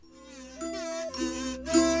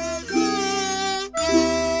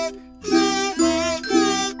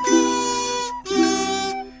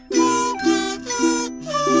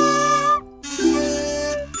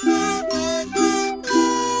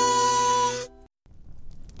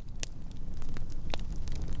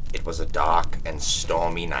It was a dark and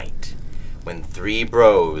stormy night when three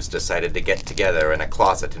bros decided to get together in a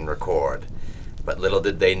closet and record. But little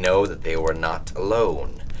did they know that they were not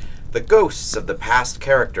alone. The ghosts of the past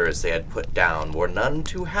characters they had put down were none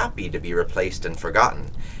too happy to be replaced and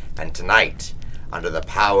forgotten. And tonight, under the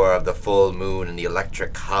power of the full moon and the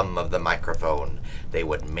electric hum of the microphone, they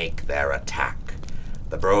would make their attack.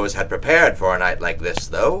 The bros had prepared for a night like this,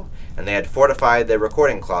 though, and they had fortified their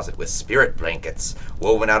recording closet with spirit blankets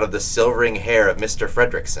woven out of the silvering hair of Mr.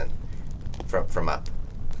 Fredrickson from Up,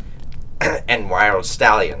 and wild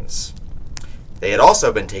stallions. They had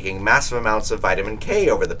also been taking massive amounts of vitamin K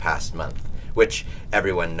over the past month, which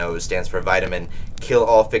everyone knows stands for vitamin kill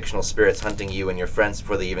all fictional spirits hunting you and your friends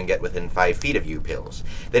before they even get within 5 feet of you pills.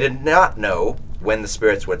 They did not know when the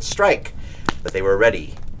spirits would strike, but they were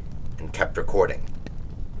ready and kept recording.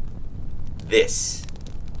 This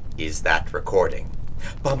is that recording.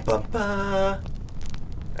 Bum bum ba.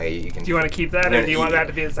 You can. Do you want to keep that, or do you want that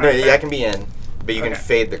to be a sound No, effect? yeah, I can be in, but you can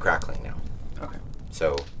fade the crackling now. Okay.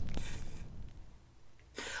 So,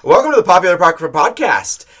 welcome to the Popular Apocrypha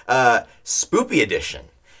Podcast, Spoopy Edition.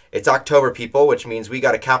 It's October, people, which means we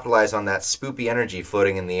got to capitalize on that spoopy energy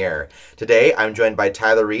floating in the air. Today, I'm joined by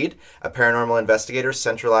Tyler Reed, a paranormal investigator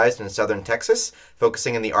centralized in southern Texas,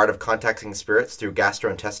 focusing in the art of contacting spirits through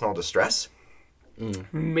gastrointestinal distress.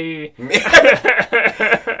 Me.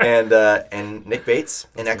 And Nick Bates,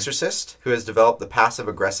 an exorcist who has developed the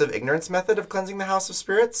passive-aggressive ignorance method of cleansing the house of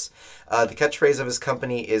spirits. The catchphrase of his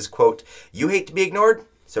company is, quote, "You hate to be ignored,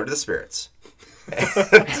 so do the spirits."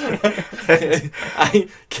 I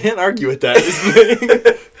can't argue with that.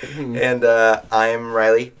 And I'm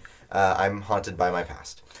Riley. I'm haunted by my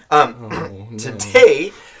past.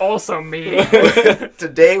 Today, Also me.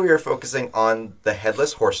 today we are focusing on the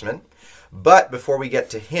Headless Horseman. But before we get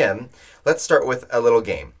to him, let's start with a little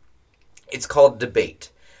game. It's called Debate.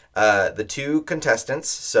 The two contestants,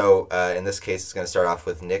 so in this case it's going to start off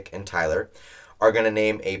with Nick and Tyler, are going to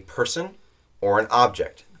name a person or an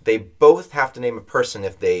object. They both have to name a person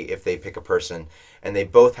if they pick a person, and they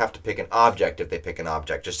both have to pick an object if they pick an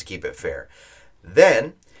object, just to keep it fair.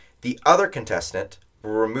 Then, the other contestant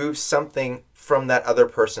will remove something from that other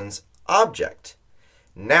person's object.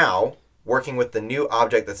 Now, working with the new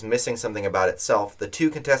object that's missing something about itself, the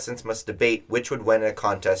two contestants must debate which would win a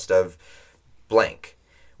contest of blank,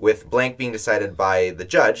 with blank being decided by the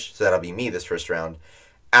judge, so that'll be me this first round,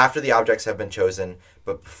 after the objects have been chosen,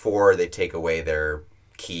 but before they take away their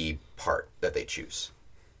key part that they choose.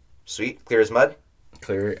 Sweet? Clear as mud?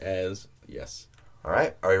 Clear as yes. All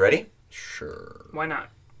right. Are we ready? Sure. Why not?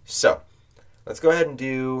 So, let's go ahead and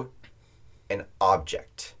do an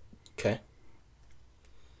object. Okay.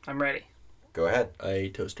 I'm ready. Go ahead. A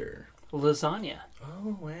toaster. Lasagna.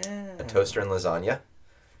 Oh, wow. A toaster and lasagna.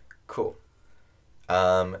 Cool.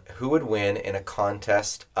 Who would win in a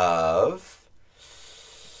contest of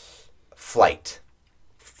flight?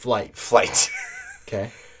 Flight.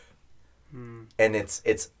 Okay. And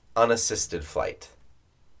it's unassisted flight.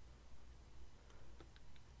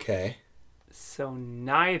 Okay. So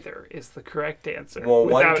neither is the correct answer. Well,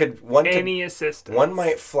 without any assistance. One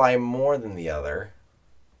might fly more than the other.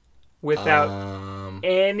 Without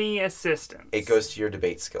any assistance. It goes to your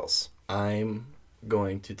debate skills. I'm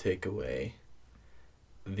going to take away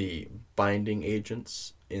the binding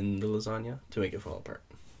agents in the lasagna to make it fall apart.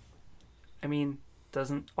 I mean,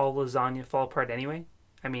 doesn't all lasagna fall apart anyway?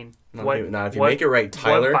 I mean, Not if you make it right,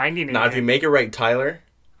 Tyler. What binding agent? Not if you make it right, Tyler.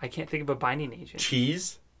 I can't think of a binding agent.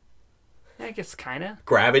 Cheese. I guess kind of.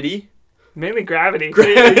 Gravity. Mainly gravity.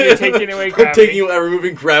 You're taking away gravity. I'm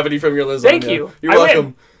removing gravity from your lasagna. Thank you. You're I welcome.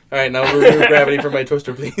 win. All right, now remove gravity from my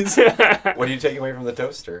toaster, please. What are you taking away from the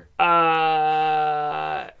toaster?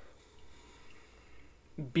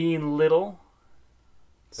 Being little.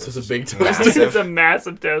 So it's a big Massive. toaster. It's a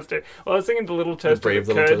massive toaster. Well, I was thinking the little toaster. The brave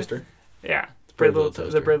that little could. toaster. Yeah. Brave little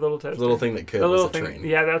toaster. The brave little toaster. The little thing that could The little was a thing. train.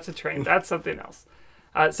 Yeah, that's a train. That's something else.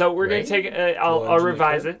 So we're Right? going to take... The I'll ones in the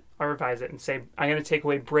revise could? it. I'll revise it and say I'm going to take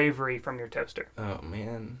away bravery from your toaster. Oh,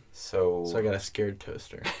 man. So So I got a scared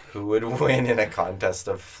toaster. who would win in a contest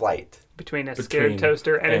of flight? Between a scared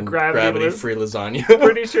toaster and a gravity-free lasagna.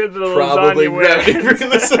 Pretty sure the Probably lasagna wins. gravity-free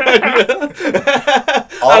lasagna.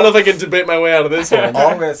 I don't know if I can debate my way out of this one. All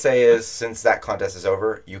I'm going to say is, since that contest is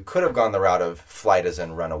over, you could have gone the route of flight as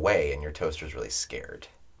in run away, and your toaster's really scared.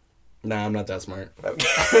 Nah, I'm not that smart.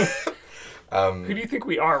 Who do you think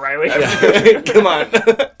we are, Riley? Yeah. Come on.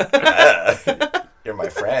 You're my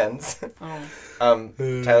friends. Oh.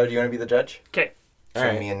 Tyler, do you want to be the judge? Okay. So All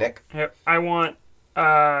right. me and Nick? I want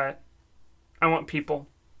people.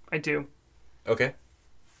 I do. Okay.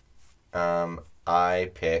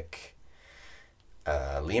 I pick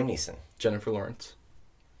Liam Neeson. Jennifer Lawrence.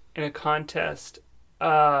 In a contest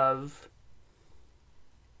of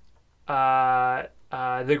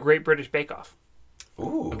the Great British Bake Off.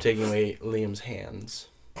 Ooh. I'm taking away Liam's hands.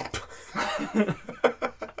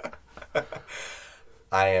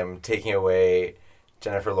 I am taking away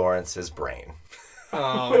Jennifer Lawrence's brain.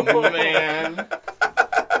 Oh, man.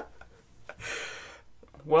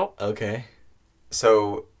 Well, Okay.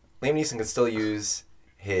 So Liam Neeson could still use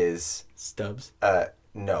his Stubbs.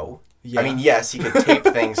 no. Yeah. I mean, yes, he could tape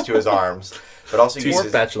things to his arms, but also Two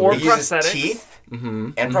uses spatulas. or he uses prosthetics. teeth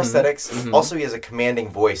Mm-hmm. and prosthetics. Also, he has a commanding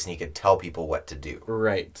voice, and he could tell people what to do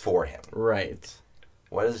Right. for him. Right.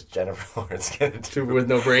 What is Jennifer Lawrence gonna do With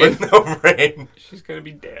no brain. with no brain? she's gonna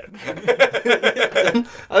be dead. I think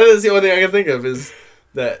that's the only thing I can think of is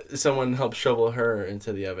that someone helped shovel her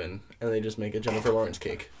into the oven and they just make a Jennifer Lawrence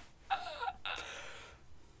cake.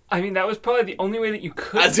 I mean, that was probably the only way that you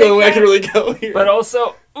could. That's the only way I take can that, really go here. But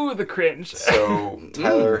also, ooh, the cringe. So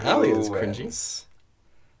Tyler, Allie who is cringy. wins?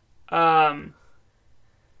 Um,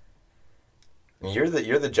 You're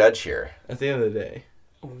the judge here. At the end of the day.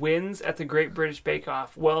 wins at the Great British Bake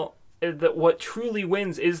Off. Well, what truly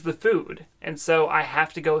wins is the food, and so I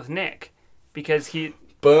have to go with Nick because he.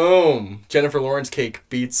 Boom! Jennifer Lawrence cake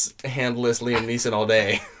beats handless Liam Neeson all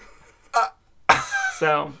day.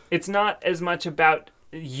 So it's not as much about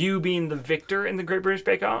you being the victor in the Great British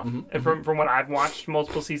Bake Off, from what I've watched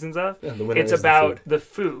multiple seasons of. Yeah, the winner It's is about the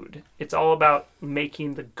food. the food. It's all about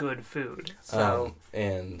making the good food. So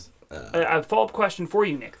a follow-up question for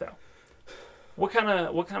you, Nick, though. What kind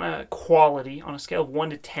of quality on a scale of 1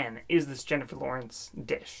 to 10 is this Jennifer Lawrence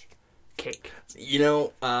dish cake? You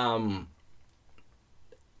know,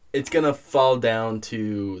 it's gonna fall down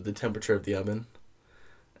to the temperature of the oven.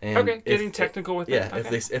 And Okay, getting technical with it. Yeah,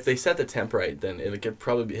 Okay. if they set the temp right, then it could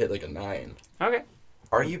probably be hit like a 9. Okay.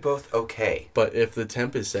 Are you both okay? But if the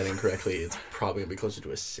temp is setting correctly, it's probably gonna be closer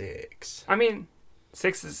to a 6. I mean,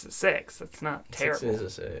 6 is a 6. That's not terrible. 6 is a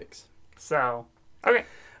 6. So, okay.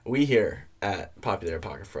 We here at Popular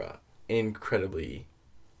Apocrypha incredibly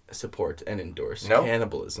support and endorse No.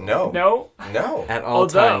 cannibalism. No. No. At all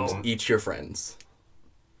Although- times, eat your friends.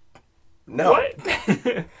 No.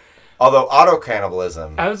 What? Although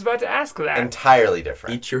auto-cannibalism, I was about to ask that. entirely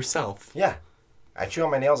different. Eat yourself. Yeah. I chew on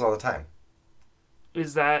my nails all the time.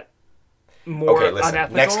 Is that more Okay, listen.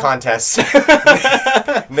 unethical? Next contest.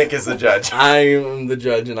 Nick is the judge. I am the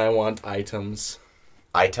judge and I want items.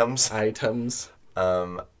 Items. Items.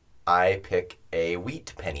 I pick a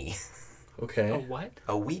wheat penny. Okay. A what?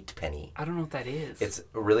 A wheat penny. I don't know what that is. It's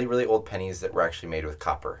really, really old pennies that were actually made with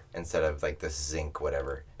copper instead of like this zinc,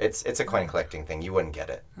 whatever. It's a coin collecting thing. You wouldn't get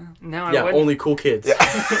it. No, I Yeah, wouldn't. only cool kids.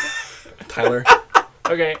 Tyler.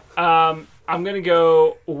 Okay, I'm gonna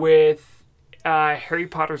go with Harry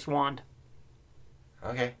Potter's wand.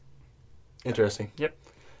 Okay. Interesting. Yep.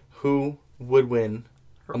 Who would win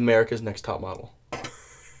America's Next Top Model?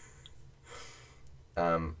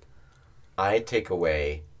 I take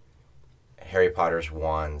away Harry Potter's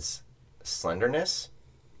wand's slenderness.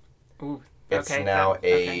 Ooh, It's okay, now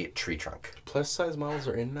okay. a tree trunk. Plus size models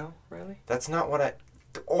are in now, Riley? That's not what I...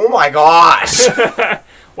 Oh my gosh!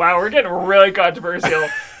 Wow, we're getting really controversial.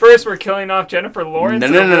 First, we're killing off Jennifer Lawrence No,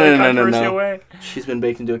 in no, a no, really no, no, no, controversial no. way. She's been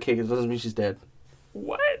baked into a cake. It doesn't mean she's dead.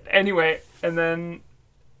 What? Anyway, and then...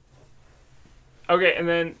 Okay, and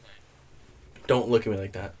then Don't look at me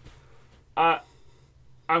like that.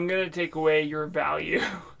 I'm going to take away your value.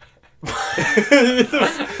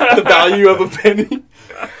 The value of a penny.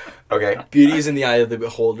 Okay. Beauty is in the eye of the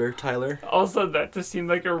beholder, Tyler. Also, that just seemed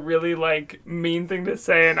like a really, mean thing to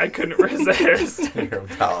say, and I couldn't resist. Your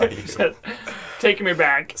value. Just taking me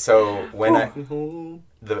back. So when Oh.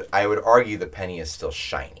 I would argue the penny is still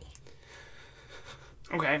shiny.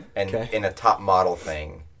 Okay. And Okay. in a top model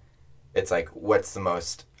thing, it's like, what's the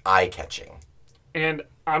most eye-catching? And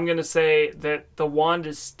I'm going to say that the wand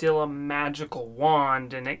is still a magical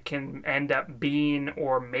wand, and it can end up being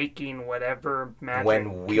or making whatever magic When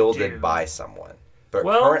can wielded do. by someone. But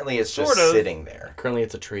Well, currently it's just sort of. sitting there. Currently,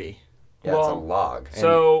 it's a tree. Yeah, it's a Well, log.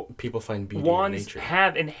 So People find beauty wands in nature.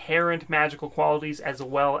 have inherent magical qualities as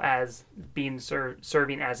well as being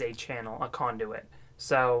serving as a channel, a conduit.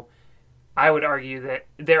 So I would argue that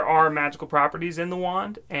there are magical properties in the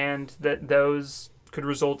wand, and that those could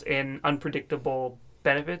result in unpredictable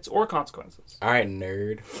benefits or consequences. All right,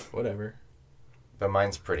 nerd. Whatever. But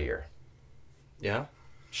mine's prettier. Yeah?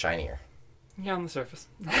 Shinier. Yeah, on the surface.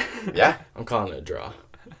 Yeah? I'm calling it a draw.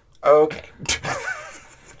 Okay.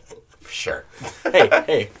 Sure.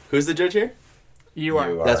 Hey, who's the judge here? You are.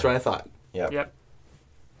 You are. That's what I thought. Yep. Yep.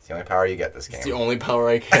 It's the only power you get this game. It's the only power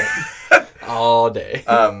I get all day.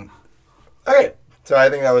 Okay. So I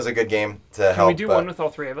think that was a good game to Can help. we do one with all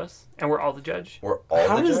three of us, and we're all the judge? We're all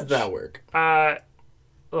How the does judge? that work?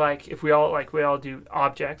 Like if we all do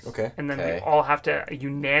objects, Okay. and then we Okay. all have to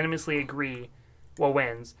unanimously agree what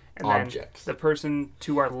wins, and Objects. then the person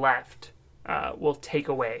to our left will take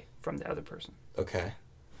away from the other person. Okay.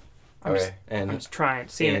 I'm Okay. just And trying,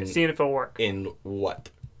 seeing if it'll work. in what?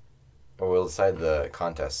 We'll decide the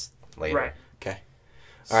contest later. Right. Okay.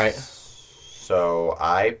 All right. So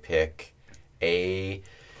I pick a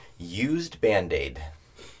used Band-Aid.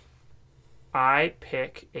 I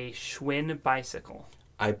pick a Schwinn bicycle.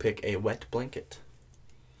 I pick a wet blanket.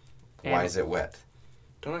 Why And- is it wet?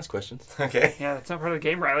 Don't ask questions. Okay. Yeah, that's not part of the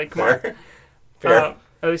game, Riley. Come Fair. on. Fair.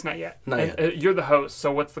 At least not yet. Not And, yet. you're the host,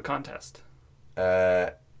 so what's the contest?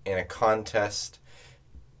 In a contest,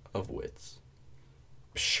 Of wits.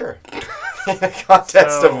 sure. In a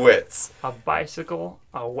contest So- of wits. A bicycle,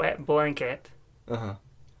 a wet blanket, Uh-huh.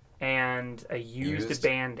 and a used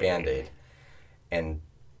Band-Aid. Band-Aid. And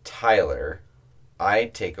Tyler, I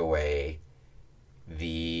take away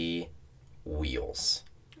the wheels.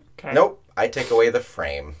 Okay. Nope, I take away the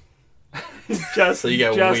frame. Just So you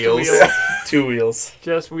got just wheels. 2 wheels.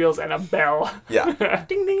 Just wheels and a bell. Yeah.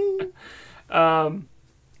 Ding ding.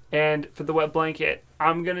 And for the wet blanket,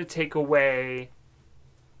 I'm gonna take away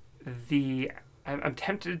the. I'm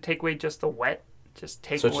tempted to take away just the wet. Just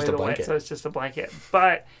take So it's away just a the wet, blanket. so it's just a blanket.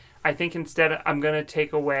 But I think instead I'm gonna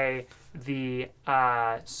take away the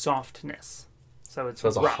softness. So it's a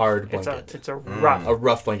rough. hard It's blanket. a rough. A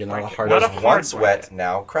rough blanket, not a hard Not a blanket. hard Once blanket. wet,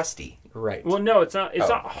 now crusty. Right. Well, no, it's not. It's Oh.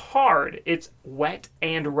 not hard. It's wet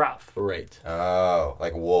and rough. Right. Oh,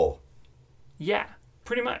 like wool. Yeah,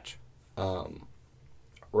 pretty much.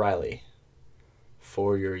 Riley,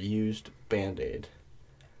 for your used Band-Aid,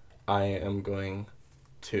 I am going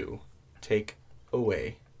to take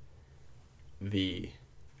away the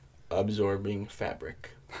absorbing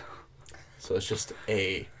fabric. So it's just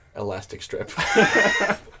a elastic strip.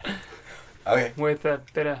 Okay. With a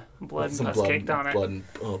bit of blood and Some pus caked on it. blood and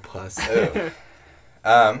pus. Ew.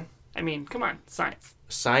 I mean, come on, science.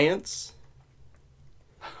 Science.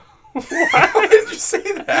 Why did you say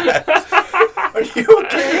that? Are you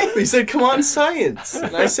okay? He said, "Come on, science,"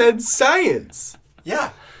 and I said, "Science."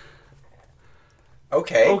 Yeah.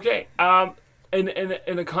 Okay. Okay.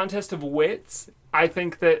 In a contest of wits, I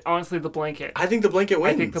think that honestly the blanket. I think the blanket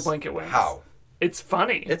wins. I think the blanket wins. How? It's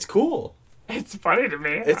funny. It's cool. It's funny to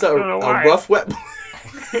me. It's I a don't know why. rough, wet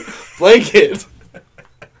blanket.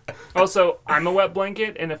 Also, I'm a wet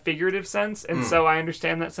blanket in a figurative sense, and so I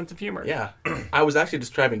understand that sense of humor. Yeah, I was actually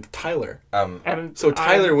describing Tyler. And So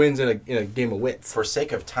Tyler wins in a game of wits. For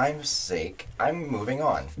sake of time's sake, I'm moving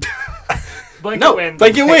on. blanket No, wins.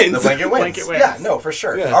 blanket wins. The blanket wins. Blanket wins. Yeah, no, for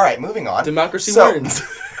sure. Yeah. All right, moving on. Democracy So- wins.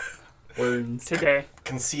 Wins. today,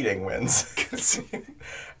 Conceding wins.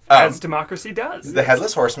 as democracy does. The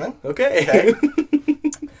Headless Horseman. Okay.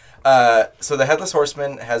 So the Headless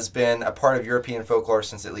Horseman has been a part of European folklore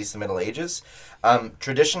since at least the Middle Ages.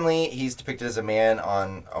 Traditionally, he's depicted as a man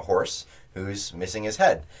on a horse who's missing his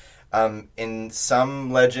head. In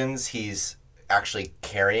some legends, he's actually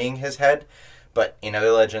carrying his head, but in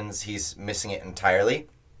other legends, he's missing it entirely,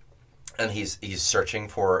 and he's searching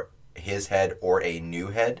for his head or a new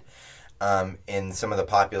head. In some of the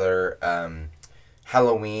popular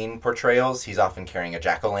Halloween portrayals, he's often carrying a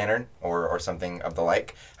jack-o'-lantern or something of the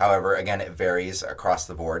like. However, again, it varies across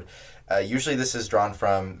the board. Usually this is drawn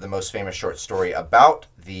from the most famous short story about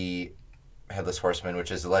the Headless Horseman,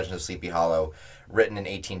 which is The Legend of Sleepy Hollow, written in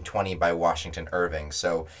 1820 by Washington Irving.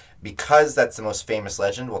 So because that's the most famous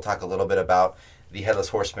legend, we'll talk a little bit about the Headless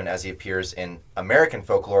Horseman as he appears in American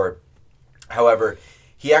folklore. However,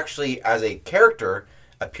 he actually, as a character,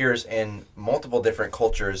 appears in multiple different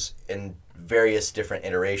cultures in various different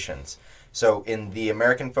iterations. So in the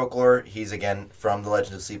American folklore, he's again from The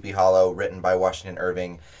Legend of Sleepy Hollow, written by Washington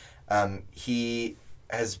Irving. He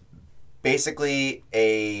has basically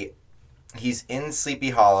he's in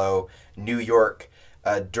Sleepy Hollow, New York,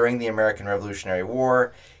 during the American Revolutionary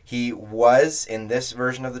War. He was, in this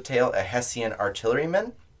version of the tale, a Hessian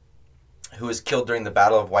artilleryman who was killed during the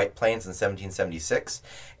Battle of White Plains in 1776.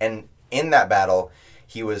 And in that battle,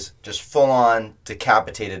 he was just full-on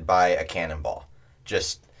decapitated by a cannonball.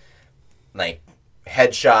 Just, like,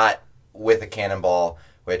 headshot with a cannonball,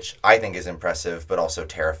 which I think is impressive, but also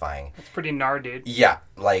terrifying. It's pretty gnar, dude. Yeah,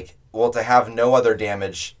 like, well, to have no other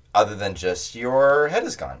damage other than just your head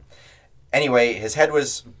is gone. Anyway, his head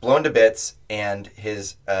was blown to bits, and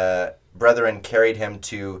his brethren carried him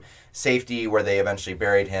to safety, where they eventually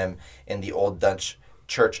buried him in the old Dutch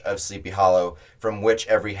Church of Sleepy Hollow, from which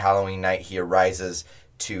every Halloween night he arises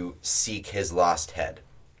to seek his lost head.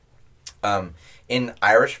 In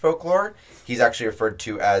Irish folklore, he's actually referred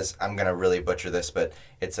to as, I'm going to really butcher this, but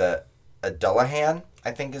it's a Dullahan,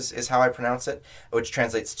 I think is how I pronounce it, which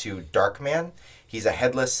translates to dark man. He's a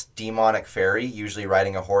headless demonic fairy, usually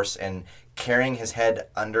riding a horse and carrying his head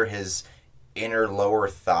under his inner lower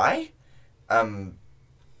thigh.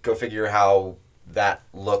 Go figure how that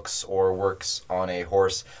looks or works on a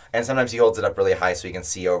horse. And sometimes he holds it up really high so he can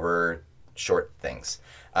see over short things,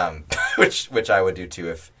 which I would do too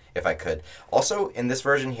if I could. Also, in this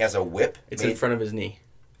version, he has a whip. It's in front of his knee.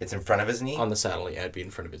 It's in front of his knee? On the saddle, yeah, it'd be in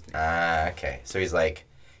front of his knee. Okay. So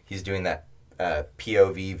he's doing that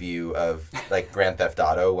POV view of like Grand Theft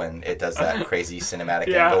Auto when it does that crazy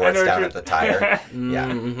cinematic angle where it's down at the tire.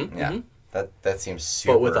 Yeah. That seems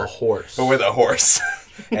super. But with a horse.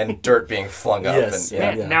 And dirt being flung up. Yes.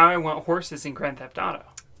 And, Man, now I want horses in Grand Theft Auto.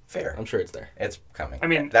 Fair. I'm sure it's there. It's coming. I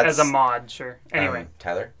mean, as a mod, sure. Anyway.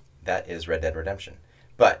 Tyler, that is Red Dead Redemption.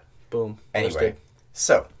 But, boom. Anyway,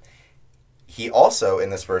 so, he also, in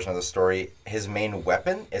this version of the story, his main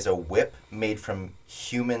weapon is a whip made from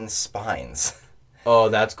human spines. Oh,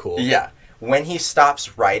 that's cool. Yeah. When he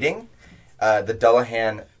stops riding, the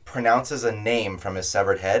Dullahan pronounces a name from his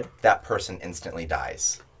severed head. That person instantly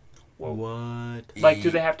dies. Whoa. What? Like, do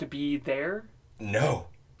they have to be there? No.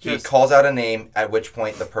 He calls out a name, at which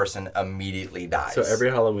point the person immediately dies. So every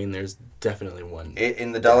Halloween, there's definitely one.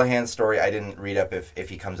 In the Dullahan story, I didn't read up if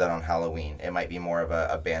he comes out on Halloween. It might be more of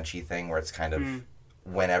a Banshee thing where it's kind of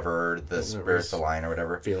whenever the spirits align or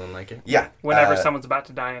whatever. Feeling like it? Yeah. Whenever someone's about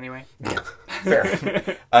to die anyway.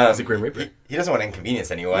 Fair. It's a Grim Reaper. He doesn't want to inconvenience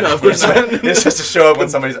anyone. No, of course not. It's just to show up when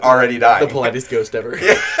somebody's already dying. The politest ghost ever.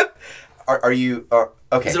 Yeah. Are you...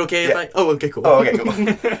 okay. Is it okay if I... Oh, okay, cool. Oh, okay, cool.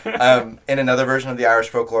 In another version of the Irish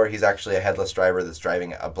folklore, he's actually a headless driver that's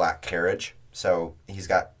driving a black carriage. So he's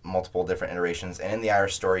got multiple different iterations. And in the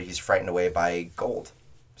Irish story, he's frightened away by gold.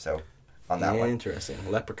 So on that one. Interesting.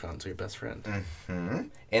 Leprechauns are your best friend. Mm-hmm.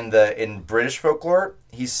 In British folklore,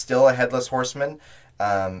 he's still a headless horseman.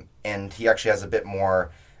 And he actually has a bit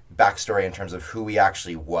more backstory in terms of who he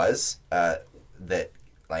actually was.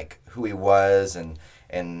 Who he was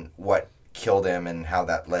and what killed him and how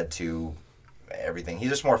that led to everything. He's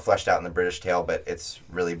just more fleshed out in the British tale, but it's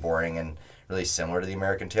really boring and really similar to the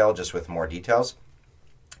American tale, just with more details.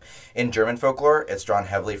 In German folklore, it's drawn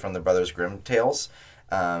heavily from the Brothers Grimm tales,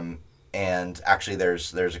 and actually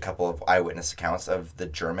there's a couple of eyewitness accounts of the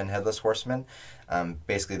German headless horseman.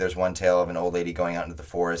 Basically, there's one tale of an old lady going out into the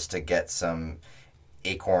forest to get some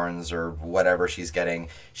acorns or whatever she's getting.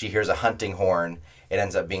 She hears a hunting horn. It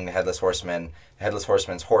ends up being the Headless Horseman. The Headless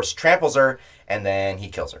Horseman's horse tramples her, and then he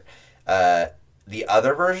kills her. The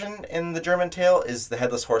other version in the German tale is the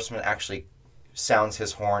Headless Horseman actually sounds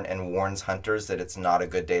his horn and warns hunters that it's not a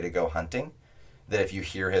good day to go hunting. That if you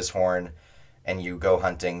hear his horn and you go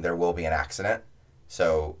hunting, there will be an accident.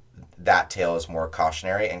 So that tale is more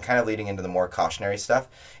cautionary and kind of leading into the more cautionary stuff.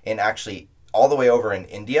 And actually, all the way over in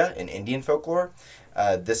India, in Indian folklore,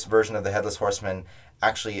 this version of the Headless Horseman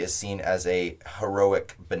actually is seen as a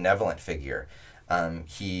heroic, benevolent figure.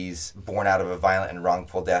 He's born out of a violent and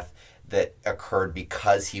wrongful death that occurred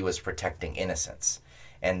because he was protecting innocents.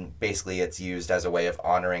 And basically it's used as a way of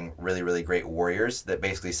honoring really, really great warriors that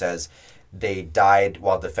basically says they died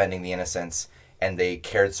while defending the innocents and they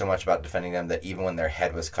cared so much about defending them that even when their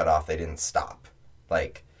head was cut off, they didn't stop.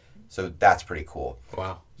 So that's pretty cool.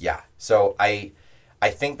 Wow. Yeah. So I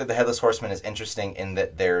think that the Headless Horseman is interesting in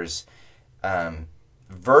that there's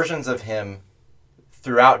versions of him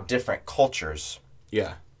throughout different cultures.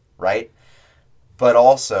 Yeah. Right? But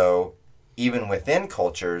also, even within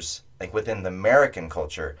cultures, like within the American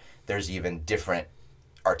culture, there's even different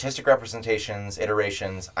artistic representations,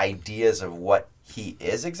 iterations, ideas of what he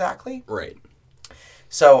is exactly. Right.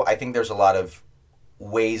 So I think there's a lot of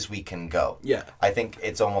ways we can go. Yeah. I think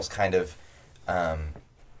it's almost kind of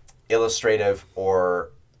illustrative or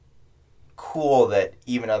cool that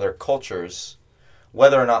even other cultures,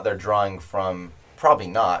 whether or not they're drawing from, probably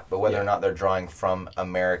not, but whether or not they're drawing from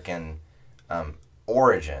American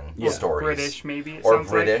origin stories. British, maybe. Or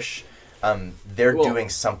British. They're doing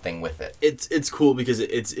something with it. It's cool because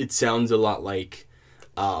it sounds a lot like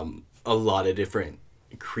a lot of different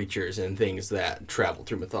creatures and things that travel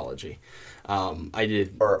through mythology.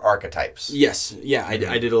 Or archetypes. Yes. Yeah, I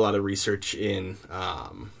did a lot of research in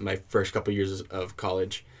my first couple years of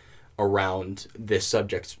college around this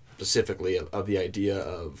subject specifically of the idea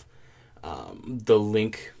of the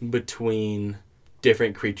link between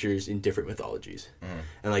different creatures in different mythologies.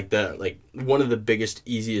 And one of the biggest,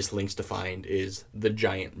 easiest links to find is the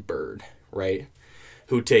giant bird, right?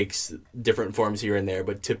 Who takes different forms here and there,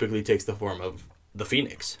 but typically takes the form of the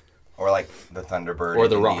phoenix. Or like the Thunderbird. Or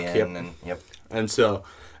the Indian, Rock, yep. And, yep. And so...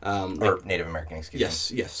 or Native American,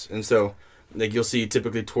 excuse me. Yes. And so, like, you'll see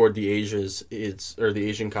typically toward the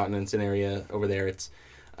Asian continents and area over there, it's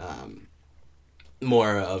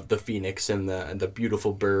more of the phoenix and the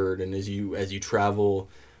beautiful bird. And as you travel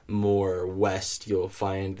more west, you'll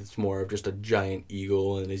find it's more of just a giant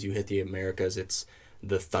eagle. And as you hit the Americas, it's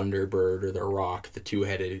the Thunderbird or the Rock, the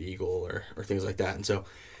two-headed eagle, or things like that. And so,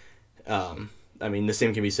 I mean, the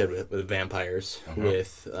same can be said with vampires,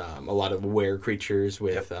 with a lot of were creatures,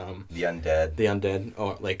 with the undead.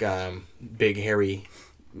 Or like big hairy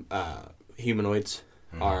humanoids.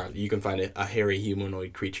 You can find a hairy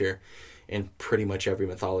humanoid creature in pretty much every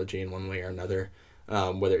mythology in one way or another,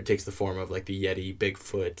 whether it takes the form of like the Yeti,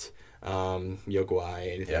 Bigfoot,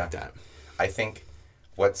 Yogwai, anything like that. I think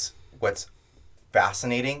what's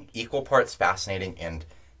fascinating, equal parts fascinating and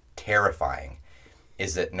terrifying,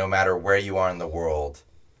 is that no matter where you are in the world,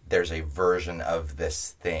 there's a version of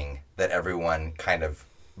this thing that everyone kind of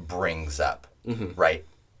brings up, right?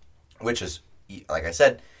 Which is, like I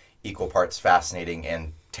said, equal parts fascinating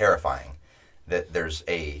and terrifying, that there's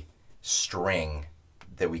a string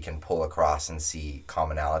that we can pull across and see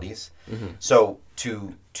commonalities. So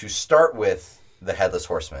to start with the Headless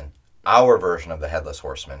Horseman, our version of the Headless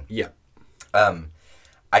Horseman,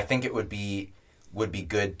 I think it would be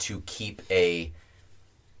good to keep a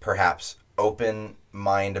perhaps open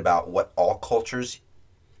mind about what all cultures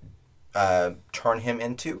turn him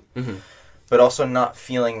into, but also not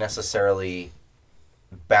feeling necessarily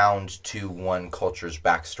bound to one culture's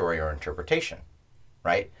backstory or interpretation,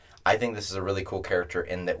 right? I think this is a really cool character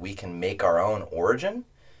in that we can make our own origin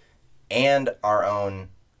and our own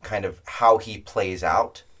kind of how he plays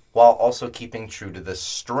out, while also keeping true to the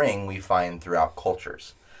string we find throughout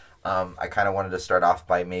cultures. I kind of wanted to start off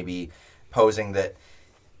by maybe posing that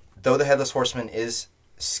though the Headless Horseman is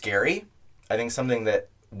scary, I think something that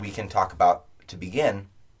we can talk about to begin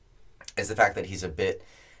is the fact that he's a bit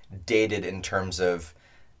dated in terms of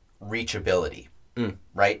reachability,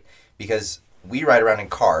 right? Because we ride around in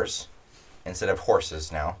cars instead of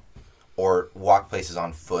horses now, or walk places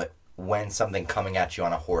on foot when something coming at you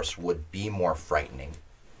on a horse would be more frightening,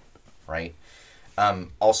 right?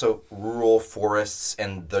 Also, rural forests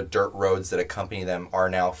and the dirt roads that accompany them are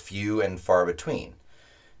now few and far between.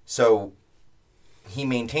 So he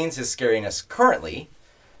maintains his scariness currently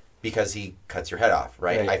because he cuts your head off,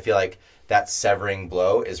 right? I feel like that severing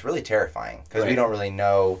blow is really terrifying because we don't really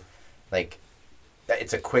know, like,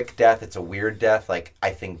 it's a quick death, it's a weird death. Like,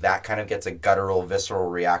 I think that kind of gets a guttural, visceral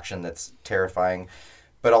reaction that's terrifying.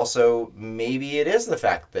 But also, maybe it is the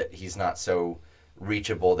fact that he's not so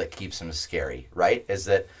reachable that keeps him scary, right? Is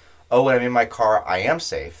that, oh, when I'm in my car, I am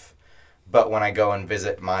safe. But when I go and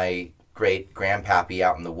visit my great grandpappy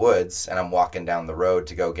out in the woods and I'm walking down the road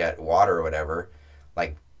to go get water or whatever,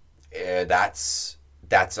 like, that's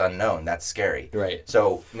unknown. That's scary. Right.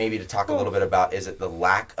 So maybe to talk a little bit about, is it the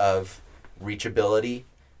lack of reachability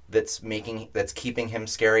that's keeping him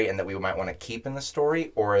scary and that we might want to keep in the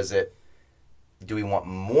story? Or is it, do we want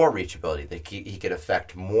more reachability, that he could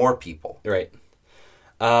affect more people? Right.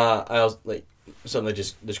 I also, like, something that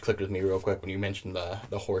just clicked with me real quick when you mentioned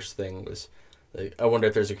the horse thing was, like, I wonder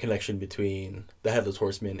if there's a connection between the Headless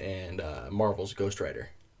Horseman and Marvel's Ghost Rider.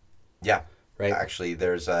 Yeah. Right. Actually,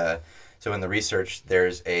 there's so in the research,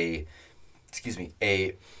 there's a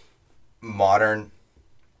modern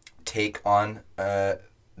take on the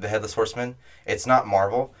Headless Horseman. It's not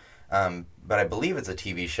Marvel, but I believe it's a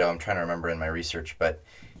TV show. I'm trying to remember in my research, but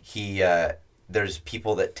there's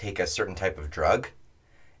people that take a certain type of drug,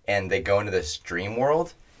 and they go into this dream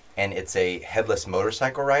world, and it's a headless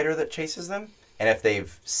motorcycle rider that chases them. And if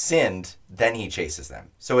they've sinned, then he chases them.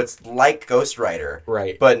 So it's like Ghost Rider,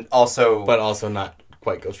 right? But also not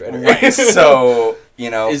quite Ghost Rider, right? So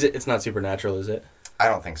it's not supernatural, is it? I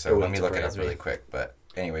don't think so. Let me look it up me. really quick. But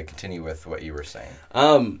anyway, continue with what you were saying.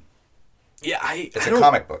 It's a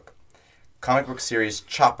comic book. Comic book series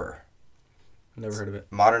Chopper. Never heard of it.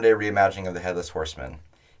 Modern day reimagining of the Headless Horseman.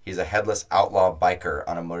 He's a headless outlaw biker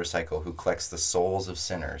on a motorcycle who collects the souls of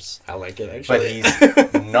sinners. I like it, actually.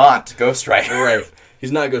 But he's not Ghost Rider. Right.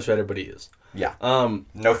 He's not Ghost Rider, but he is. Yeah.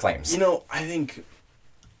 No flames. I think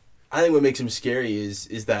what makes him scary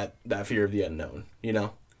is that fear of the unknown,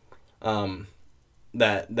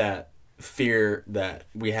 that fear that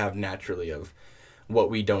we have naturally of what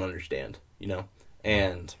we don't understand,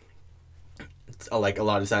 and it's like a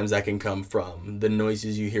lot of times that can come from the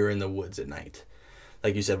noises you hear in the woods at night.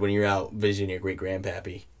 Like you said, when you're out visiting your great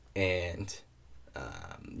grandpappy, and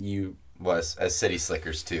you was as city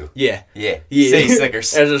slickers too. Yeah. City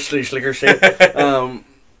slickers. As a city slicker shit.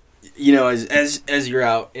 you know, as you're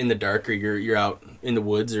out in the dark, or you're out in the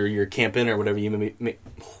woods, or you're camping, or whatever you may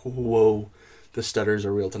whoa, the stutters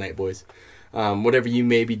are real tonight, boys. Whatever you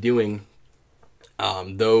may be doing,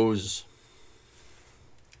 those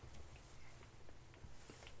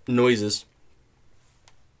noises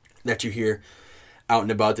that you hear out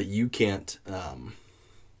and about that you can't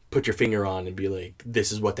put your finger on and be like,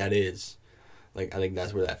 this is what that is. Like, I think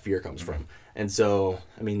that's where that fear comes from. And so,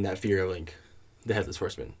 I mean, that fear of, like, the Headless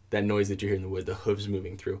Horseman, that noise that you hear in the wood, the hooves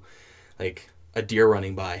moving through, like, a deer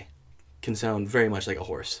running by can sound very much like a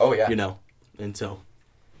horse. Oh, yeah. You know? And so,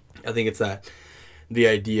 I think it's that, the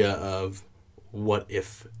idea of, what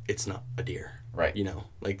if it's not a deer? Right. You know?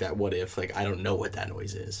 Like, that what if, like, I don't know what that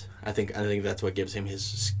noise is. I think that's what gives him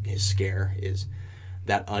his scare, is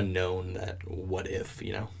that unknown, that what if,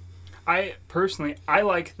 you know? I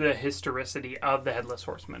like the historicity of the Headless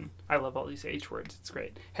Horseman. I love all these H words. It's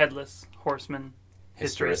great. Headless Horseman.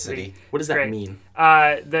 Historicity. What does that Great. mean?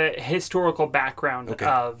 The historical background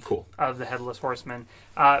cool. of the Headless Horseman.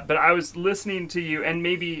 But I was listening to you, and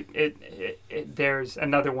maybe there's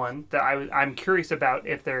another one that I'm curious about,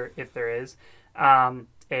 if there is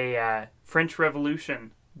a French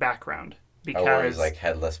Revolution background. Because he's like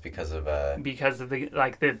headless because of the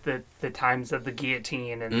times of the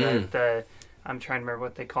guillotine and the I'm trying to remember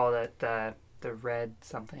what they called it, the red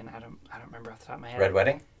something. I don't remember off the top of my head. Red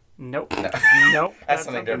Wedding? Nope. No. Nope. That's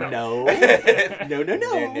something different. No.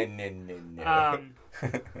 No.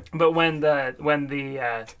 But when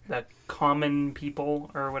the common people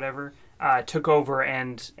or whatever took over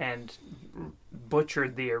and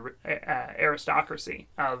butchered the aristocracy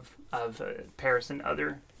of Paris and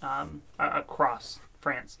other across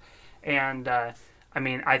France, and I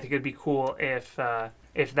mean, I think it'd be cool if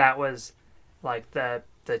that was like the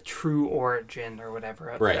true origin or whatever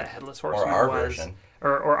of the Headless Horseman, or our version.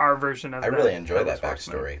 Or our version of. I really enjoy that Headless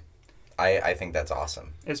backstory. Horseman. I think that's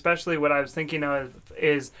awesome. Especially what I was thinking of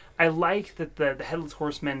is, I like that the Headless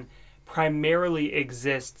Horseman primarily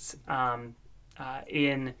exists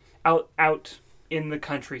in out in the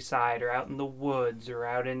countryside, or out in the woods, or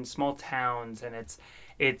out in small towns, and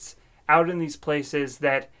it's out in these places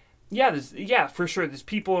that for sure there's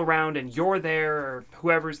people around, and you're there, or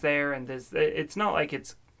whoever's there, and it's not like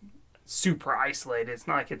it's super isolated. It's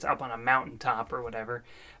not like it's up on a mountaintop or whatever,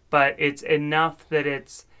 but it's enough that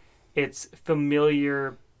it's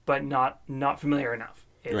familiar, but not familiar enough.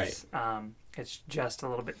 It's, right. It's just a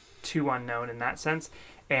little bit too unknown in that sense,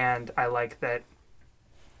 and I like that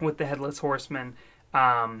with the Headless Horseman.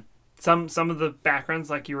 Some of the backgrounds,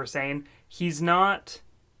 like you were saying, he's not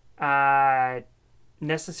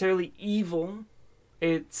necessarily evil.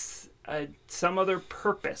 It's some other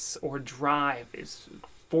purpose or drive is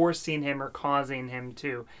forcing him or causing him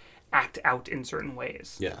to act out in certain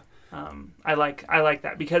ways. Yeah. I like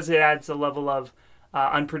that, because it adds a level of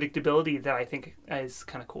unpredictability that I think is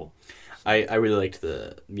kind of cool. I really liked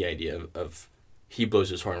the idea of he blows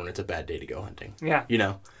his horn when it's a bad day to go hunting. Yeah. You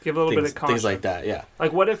know? Give a little bit of caution. Things like that, yeah.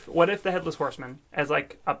 Like, what if the Headless Horseman, as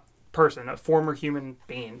like a person, a former human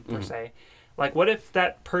being, per se, like, what if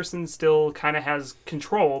that person still kind of has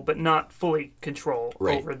control, but not fully control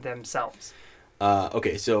over themselves?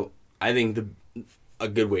 Okay, so I think a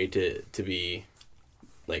good way to be,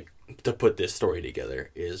 like, to put this story together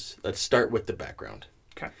is, let's start with the background.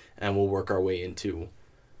 Okay. And we'll work our way into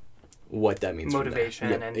what that means.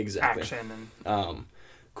 Motivation and exactly. action. And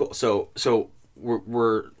cool. So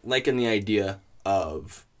we're liking the idea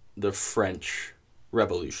of the French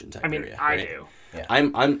Revolution type area. I right? do. Yeah.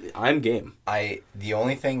 I'm game. The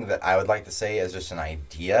only thing that I would like to say is just an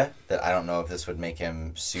idea that I don't know if this would make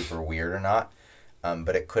him super weird or not,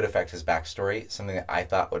 but it could affect his backstory. Something that I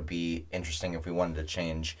thought would be interesting if we wanted to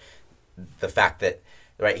change the fact that,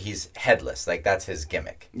 right, he's headless. Like, that's his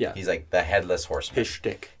gimmick. Yeah. He's like the Headless Horseman.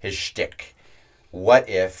 His shtick. What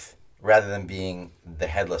if, rather than being the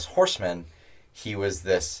Headless Horseman, he was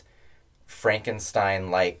this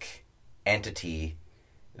Frankenstein-like entity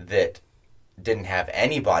that didn't have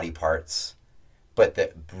any body parts, but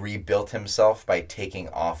that rebuilt himself by taking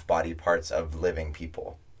off body parts of living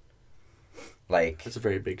people? Like, That's a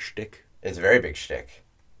very big shtick. It's a very big shtick.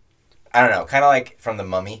 I don't know, kind of like from The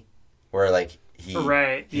Mummy, where like he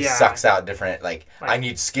sucks out different, like I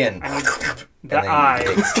need skin. I need the eye.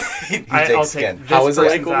 He I'll takes take skin. this How is it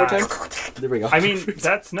like person's one more eye. time? There we go. I mean,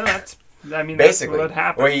 that's Basically, what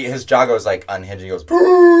happens. where his jaw goes like unhinged, he goes,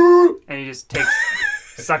 and he just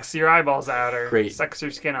sucks your eyeballs out, or sucks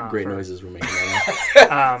your skin off. Great or, noises we're making right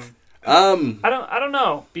now. I don't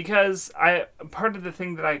know, because part of the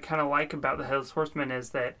thing that I kind of like about the Headless Horseman is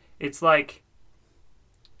that it's like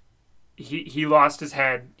he lost his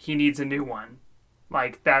head, he needs a new one,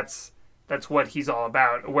 Like that's what he's all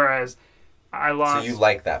about. Whereas I lost. So you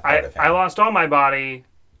like that part of him? I lost all my body,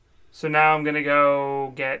 so now I'm gonna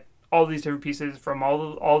go get all these different pieces from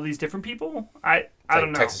all these different people. I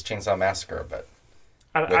don't know. Texas Chainsaw Massacre, but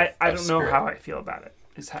I don't know spirit. how I feel about it.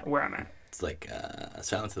 Is where I'm at. It's like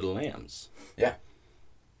Silence of the Lambs. yeah,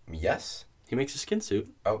 yes. He makes a skin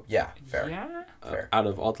suit Oh yeah, fair. Yeah. Fair. out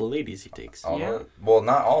of all the ladies he takes. All Yeah. well,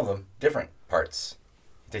 not all of them. Different parts.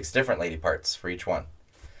 He takes different lady parts for each one.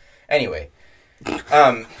 Anyway,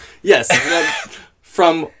 Yes,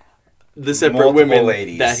 from the separate Multiple women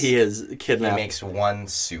ladies. that he has he kidnapped. makes one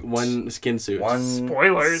suit. One skin suit. One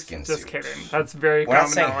Spoilers. skin Just suit. kidding. That's very We're not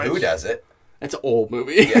common saying knowledge. who does it. That's an old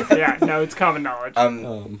movie. Yeah, no, it's common knowledge.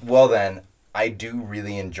 Well then, I do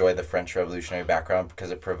really enjoy the French Revolutionary background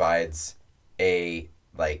because it provides a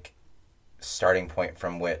starting point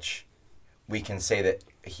from which we can say that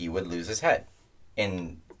he would lose his head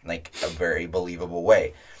in a very believable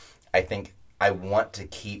way. I think I want to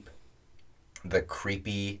keep the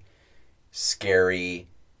creepy, scary,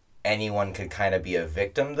 anyone could kind of be a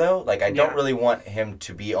victim though. I don't really want him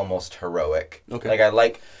to be almost heroic. Okay.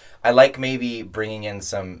 I like maybe bringing in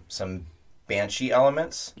some banshee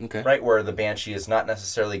elements. Okay. Right, where the banshee is not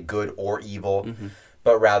necessarily good or evil,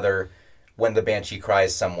 but rather when the banshee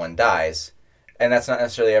cries, someone dies. And that's not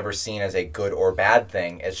necessarily ever seen as a good or bad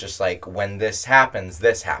thing. It's just when this happens,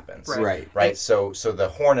 this happens. Right. Right? So the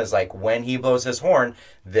horn is when he blows his horn,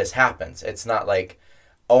 this happens. It's not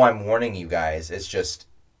oh, I'm warning you guys. It's just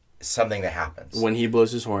something that happens. When he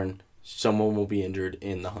blows his horn, someone will be injured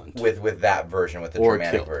in the hunt. With that version, with the Or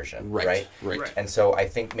dramatic killed. version. Right. And so I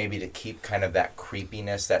think maybe to keep kind of that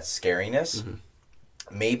creepiness, that scariness,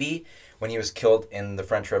 maybe when he was killed in the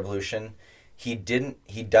French Revolution, he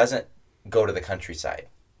doesn't go to the countryside.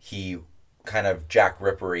 He kind of Jack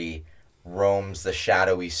Rippery roams the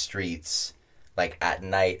shadowy streets at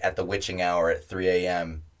night at the witching hour at 3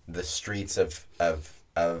 a.m. the streets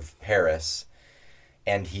of Paris,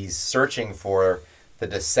 and he's searching for the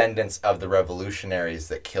descendants of the revolutionaries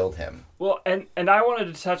that killed him. Well, and I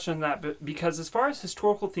wanted to touch on that because as far as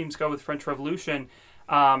historical themes go with French Revolution,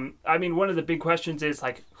 I mean, one of the big questions is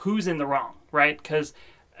who's in the wrong, right? Because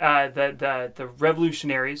the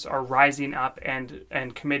revolutionaries are rising up and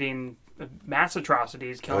committing mass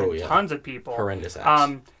atrocities, killing tons of people. Horrendous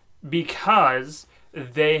acts. Because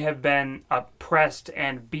they have been oppressed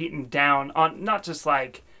and beaten down on, not just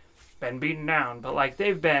been beaten down, but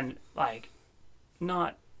they've been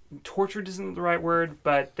not tortured isn't the right word,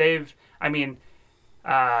 but they've,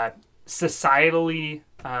 societally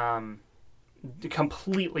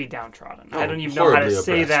completely downtrodden. I don't even know how to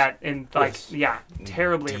say that in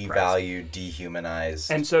terribly oppressed. Devalued,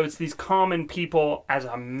 dehumanized. And so it's these common people as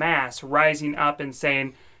a mass rising up and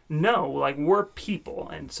saying, no, we're people,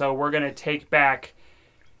 and so we're going to take back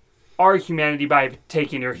our humanity by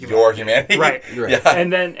taking your humanity. Your humanity? Right. Yeah.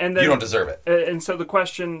 And then you don't deserve it. And so the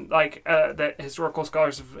question that historical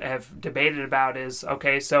scholars have debated about is,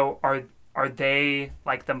 okay, so are they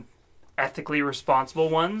the ethically responsible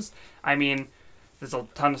ones? I mean, there's a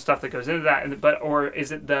ton of stuff that goes into that, or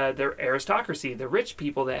is it the aristocracy, the rich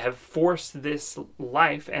people that have forced this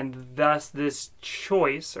life and thus this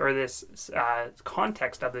choice or this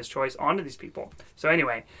context of this choice onto these people? So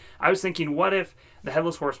anyway, I was thinking, what if the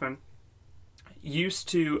Headless Horseman used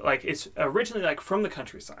to it's originally from the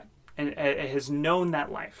countryside and has known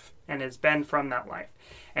that life and has been from that life,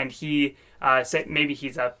 and he said maybe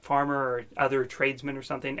he's a farmer or other tradesman or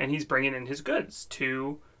something, and he's bringing in his goods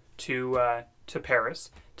to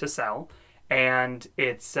Paris to sell, and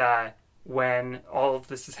it's when all of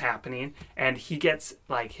this is happening, and he gets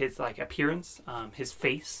his appearance, his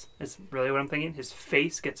face is really what I'm thinking. His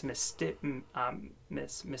face gets mistaken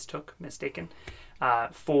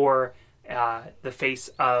for the face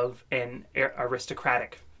of an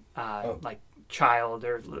aristocratic child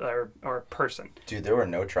or person. Dude, there were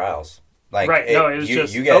no trials. Right? No, it was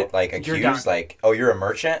just you get you're accused done. You're a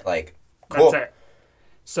merchant. Cool. That's it.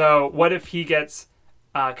 So what if he gets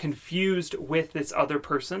confused with this other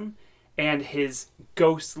person, and his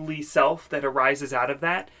ghostly self that arises out of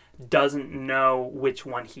that doesn't know which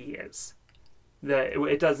one he is?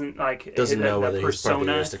 It doesn't doesn't know whether he's part of the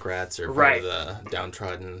persona, aristocrats or part of the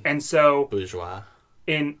downtrodden and so bourgeois.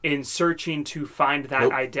 In searching to find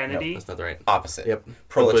that identity, That's not the right. Opposite. Yep.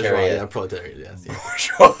 Proletariat. Yeah, proletariat. Yes.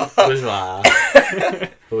 Bourgeois. Bourgeois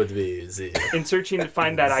would be the. in searching to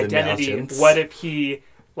find that The identity, merchants. what if he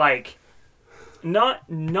not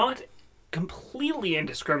completely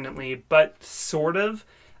indiscriminately, but sort of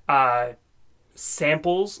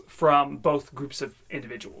samples from both groups of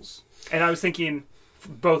individuals? And I was thinking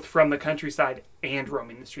both from the countryside and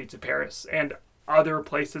roaming the streets of Paris. And other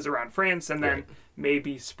places around France, and then Right.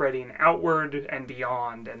 maybe spreading outward and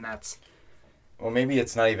beyond, and that's Well, maybe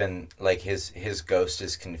it's not even like his ghost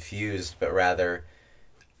is confused, but rather,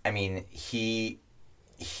 I mean, he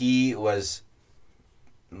was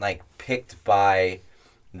like picked by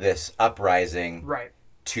this uprising right.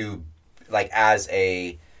 to like as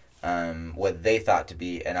a what they thought to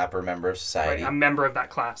be an upper member of Right, society, a member of that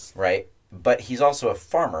class. right? But he's also a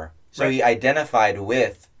farmer, so Right. he identified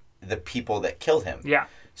with the people that killed him. Yeah,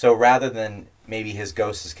 So rather than maybe his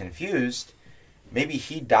ghost is confused, maybe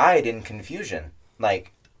he died in confusion.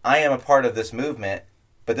 Like, I am a part of this movement,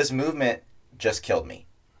 but this movement just killed me.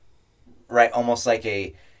 Right? Almost like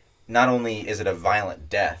not only is it a violent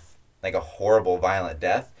death, like a horrible violent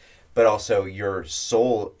death, but also your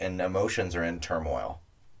soul and emotions are in turmoil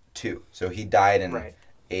too. So he died in Right.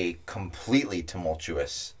 a completely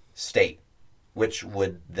tumultuous state, which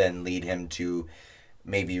would then lead him to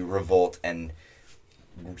maybe revolt and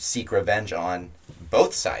seek revenge on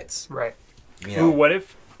both sides. right. You know, Ooh, what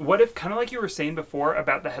if kind of like you were saying before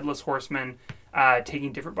about the Headless Horseman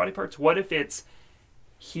taking different body parts? What if it's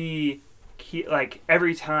he like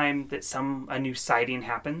every time that a new sighting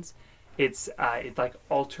happens, it like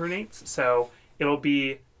alternates. So it'll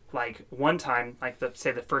be like one time, like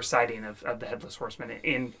say the first sighting of the Headless Horseman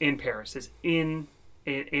in Paris is in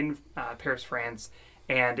Paris, France,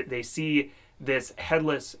 and they see this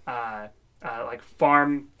headless like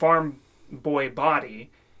farm boy body,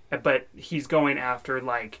 but he's going after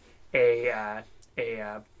like a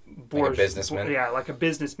businessman? Yeah, like a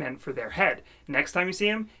businessman for their head. Next time you see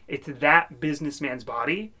him, it's that businessman's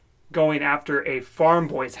body going after a farm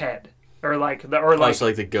boy's head, or like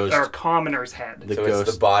the ghost. or a commoner's head. The so ghost.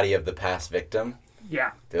 it's the body of the past victim.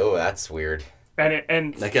 Yeah, Oh, that's weird.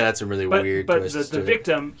 and That's a really but weird but twist. the to it.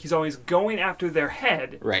 victim, he's always going after their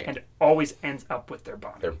head, Right. and always ends up with their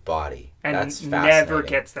body, Their body. and That's never fascinating.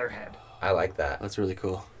 gets their head. I like that. That's really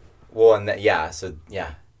cool. Well, and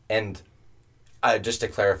and just to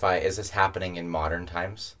clarify, is this happening in modern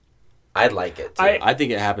times? I'd like it too. I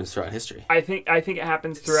think it happens throughout history. I think it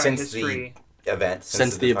happens throughout Since history. the event.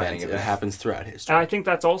 Since the defining event, it happens throughout history. And I think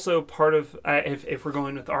that's also part of if we're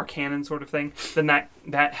going with our canon sort of thing, then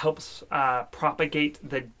that helps propagate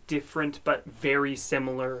the different but very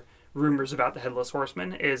similar rumors about the Headless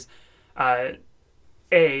Horseman. Is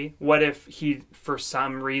what if he, for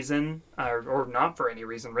some reason, or not for any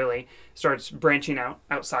reason really, starts branching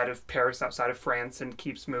outside of Paris, outside of France, and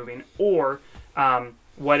keeps moving? Or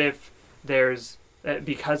what if there's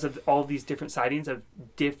because of all these different sightings of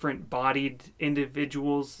different bodied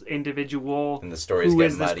individuals, And the stories who get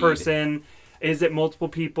is this muddied. person? Is it multiple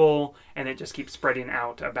people? And it just keeps spreading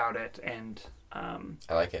out about it, and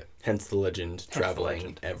I like it. Hence the legend traveling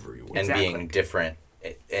legend. everywhere. And Exactly. being different,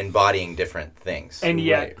 embodying different things. and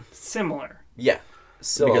yet Right. similar, yeah.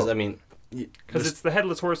 So, Because, I mean... because it's the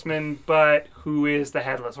Headless Horseman, but who is the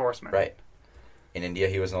Headless Horseman? right. In India,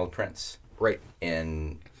 he was an old prince. Right.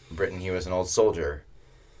 In Britain, he was an old soldier.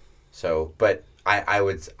 So, but I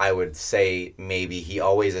would say maybe he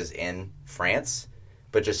always is in France,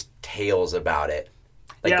 but just tales about it.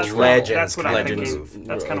 Like Yeah, the that's legends that's what I'm kind of legends. thinking. move.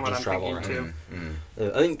 That's kind of what I'm Just travel thinking around.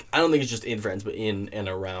 too. I don't think it's just in France, but in and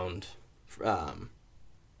around.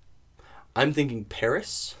 I'm thinking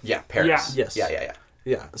Paris. Yeah, Paris. Yeah. Yes. Yeah.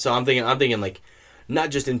 Yeah. So I'm thinking like, not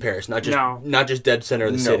just in Paris, not just dead center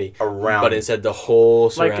of the No, city, around. but instead the whole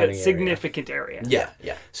Like surrounding a area. significant area. Yeah.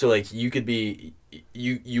 Yeah. So like you could be,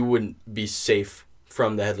 you wouldn't be safe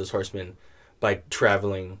from the Headless Horseman by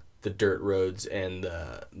traveling the dirt roads and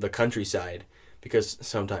the countryside, because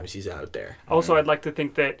sometimes he's out there. Also, I'd like to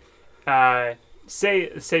think that,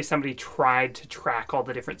 say somebody tried to track all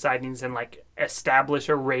the different sightings and like establish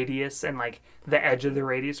a radius and like the edge of the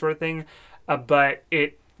radius sort of thing, but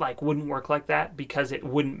it like wouldn't work like that because it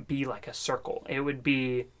wouldn't be like a circle. It would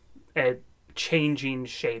be a changing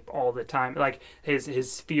shape all the time. Like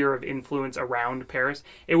his sphere of influence around Paris,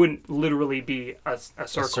 it wouldn't literally be a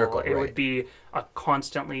circle. It right. would be a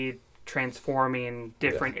constantly transforming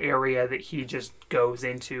different area that he just goes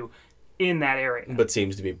into in that area. But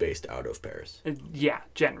seems to be based out of Paris. Yeah,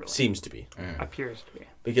 generally. Seems to be. Appears to be.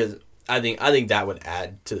 Because I think that would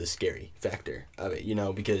add to the scary factor of it,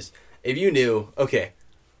 because if you knew, okay,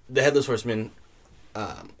 the Headless Horseman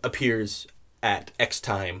appears at X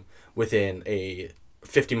time within a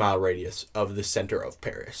 50-mile radius of the center of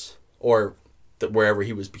Paris, or wherever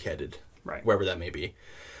he was beheaded, Right. wherever that may be,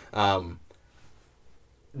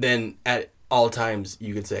 then at all times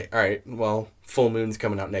you could say, all right, well, full moon's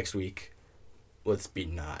coming out next week. Let's be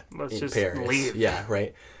not Let's in just Paris. leave. Yeah,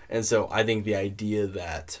 right. And so I think the idea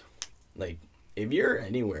that, like, if you're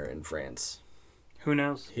anywhere in France, Who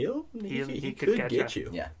knows? he could could get you.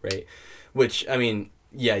 Yeah. Right. Which, I mean,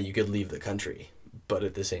 yeah, you could leave the country, but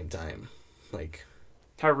at the same time, like,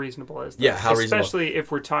 How reasonable is that? Yeah, how reasonable. Especially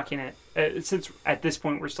if we're talking since at this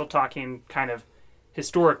point we're still talking kind of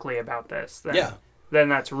historically about this. Then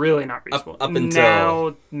that's really not reasonable. Up until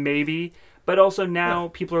now, maybe, but also now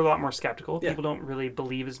people are a lot more skeptical. People don't really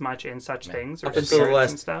believe as much in such things or up until the spirits and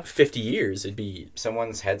last stuff. 50 years, it'd be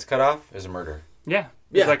Someone's head's cut off is a murder. Yeah,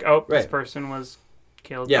 Yeah, it's like, oh, this right. person was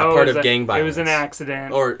killed. Yeah, oh, part it was of gang It was an violence.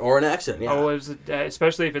 accident. or an accident. Yeah. Oh, it was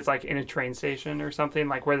especially if it's like in a train station or something,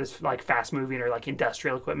 like where there's like fast moving or like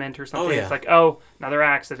industrial equipment or something. yeah. It's like, oh, another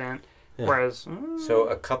accident. Yeah. Whereas, So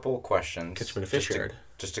a couple questions. Catch him in a fish yard.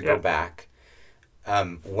 Just to Yeah. go back.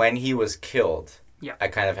 When he was killed, Yeah. I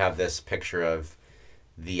kind of have this picture of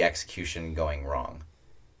the execution going wrong.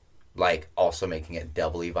 Like, also making it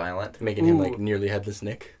doubly violent. Making him Ooh. like nearly headless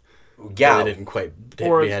Nick. Yeah, They didn't quite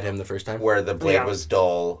Or- behead him the first time. where the blade Yeah. was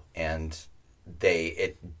dull and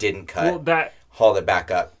it didn't cut. well, that Hauled it back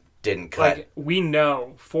up, didn't cut. like we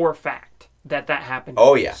know for a fact that happened.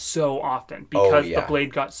 Oh, yeah. so often Oh, because yeah. the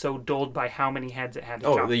blade got so dulled by how many heads it had to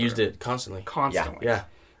Oh, chop they used through. it constantly. Constantly. Yeah.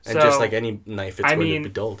 And So, just like any knife, it's I going mean, to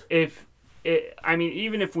be dulled.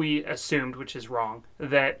 even if we assumed, which is wrong,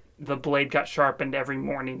 that the blade got sharpened every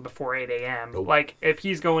morning before 8 a.m. Nope. Like, if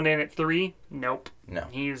he's going in at 3, nope. No.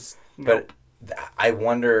 He's, But I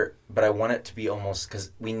wonder, but I want it to be almost,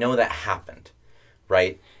 because we know that happened,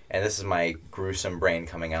 right? And this is my gruesome brain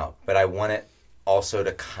coming out, but I want it also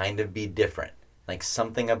to kind of be different. Like,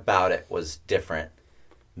 something about it was different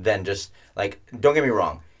than just, like, don't get me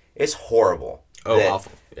wrong, it's horrible. Oh, that,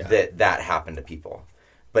 awful. Yeah. That happened to people.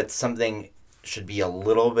 But something should be a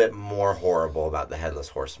little bit more horrible about the Headless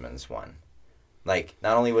Horseman's one. Like,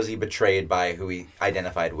 not only was he betrayed by who he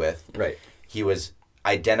identified with, Right. he was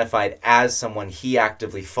identified as someone he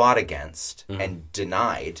actively fought against and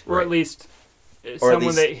denied, or at least or someone at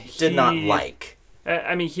least that he did not like.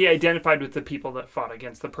 I mean, he identified with the people that fought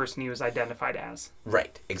against the person he was identified as.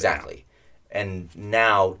 Right, exactly. And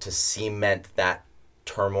now to cement that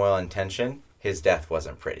turmoil and tension, his death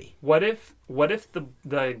wasn't pretty. What if the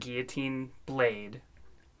guillotine blade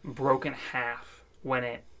broke in half when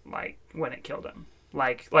it killed him?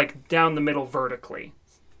 Like down the middle vertically.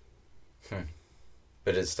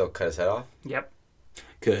 But it still cut his head off? Yep.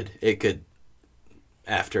 It could,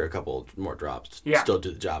 after a couple more drops, Yeah. still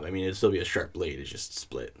do the job. I mean, it'd still be a sharp blade. It's just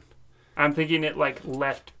split. I'm thinking it like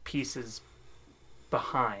left pieces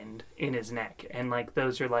behind in his neck, and like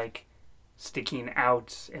those are like sticking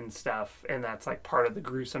out and stuff, and that's like part of the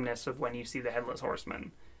gruesomeness of when you see the Headless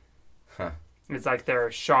Horseman. Huh. It's like there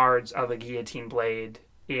are shards of a guillotine blade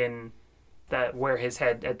in where his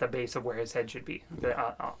head, at the base of where his head should be,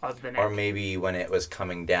 of the neck. Or maybe when it was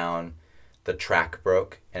coming down, the track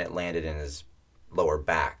broke and it landed in his lower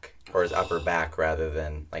back, or his upper back rather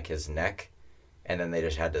than like his neck, and then they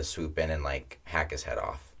just had to swoop in and like hack his head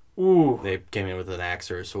off. Ooh. They came in with an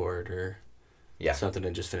axe or a sword or Yeah. something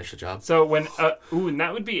and just finished the job. So when and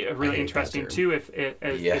that would be really hate that interesting term. too if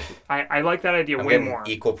Yeah. I like that idea I'm way getting more.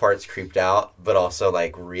 equal parts creeped out, but also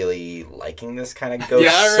like really liking this kind of ghost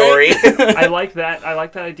Yeah, right. story. I like that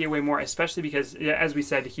idea way more, especially because, yeah, as we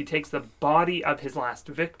said, he takes the body of his last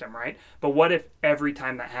victim, right? But what if every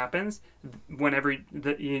time that happens, whenever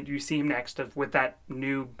you see him next with that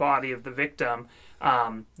new body of the victim,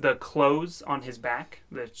 the clothes on his back,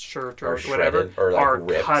 the shirt or Are whatever, shredded, or, like, are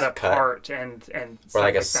ripped, cut cut. apart and stuff Or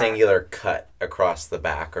like a that. singular cut across the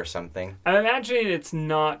back or something. I'm imagining it's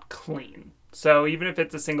not clean. So even if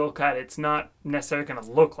it's a single cut, it's not necessarily going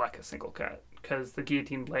to look like a single cut, because the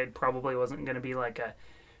guillotine blade probably wasn't going to be like a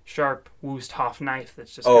sharp Wusthof knife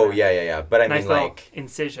that's just Oh gonna- yeah. But I nice mean, little like,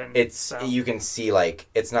 incision. it's so. you can see, like,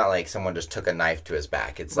 it's not like someone just took a knife to his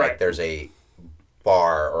back. It's Right. like there's a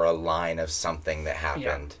bar or a line of something that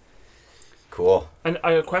happened. Cool. And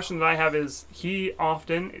a question that I have is, he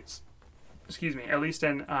often, at least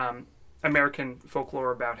in American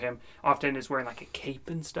folklore about him, often is wearing like a cape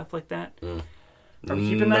and stuff like that. Are we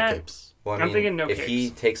keeping No that? capes. Well, I I'm mean, thinking no if he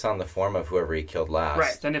capes. takes on the form of whoever he killed last,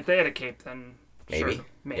 Right. Then if they had a cape, then maybe. sure,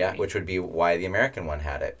 maybe. Yeah, which would be why the American one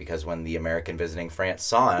had it, because when the American visiting France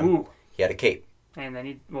saw him, Ooh. he had a cape. And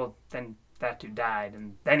then then that dude died,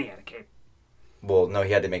 and then he had a cape. Well, no,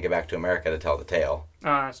 he had to make it back to America to tell the tale.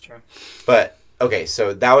 Oh, that's true. But okay,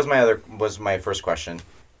 so that was my first question,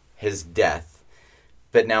 his death.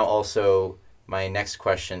 But now also my next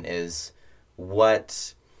question is,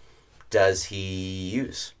 what does he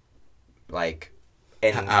use? Like,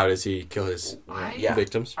 and How does he kill his Yeah.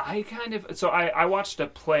 victims? I kind of I watched a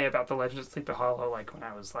play about the Legend of Sleepy Hollow like when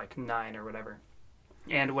I was like 9 or whatever,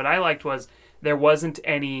 And what I liked was there wasn't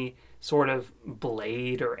any sort of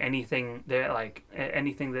blade or anything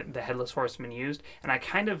anything that the Headless Horseman used. And I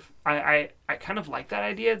kind of like that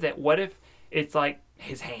idea that what if it's like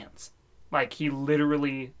his hands, like he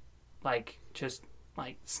literally just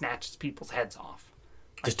snatches people's heads off.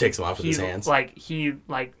 Just takes them off with his hands. He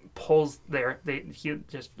pulls he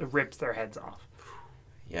just rips their heads off.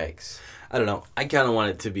 Yikes. I don't know. I kind of want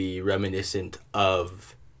it to be reminiscent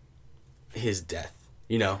of his death.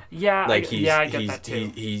 You know? Yeah, like I get that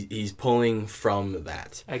too. He's pulling from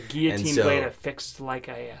that. A guillotine blade affixed like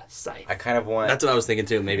a scythe. I kind of want... That's what I was thinking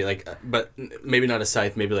too. Maybe but maybe not a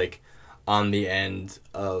scythe. Maybe like on the end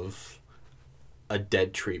of a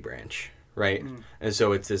dead tree branch, right? Mm. And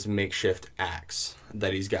so it's this makeshift axe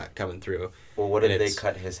that he's got coming through. Well, what did they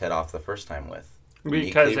cut his head off the first time with?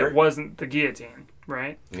 Because it wasn't the guillotine,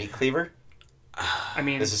 right? Meat cleaver? I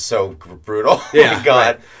mean... This is so brutal. Yeah, oh my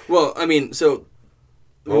God. Right. Well, I mean, so...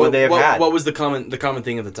 What would they have had? What was the common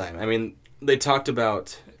thing at the time? I mean, they talked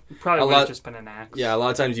about... Probably would have just been an axe. Yeah, a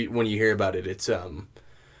lot of times when you hear about it, it's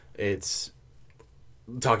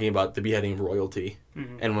talking about the beheading of royalty.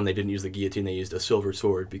 Mm-hmm. And when they didn't use the guillotine, they used a silver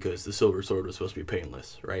sword because the silver sword was supposed to be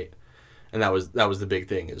painless, right? And that was the big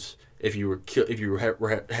thing is if your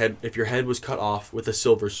head was cut off with a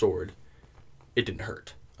silver sword, it didn't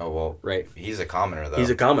hurt. Oh, well, right. He's a commoner, though. He's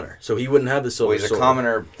a commoner, so he wouldn't have the silver sword. Well, he's a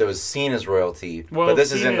commoner that was seen as royalty, but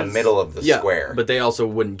this is in the middle of the square. But they also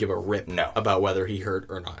wouldn't give a rip about whether he hurt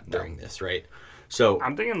or not during this, right? So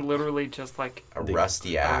I'm thinking literally just like a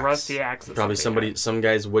rusty axe. A rusty axe. Probably some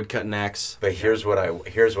guys would cut an axe. But here's what I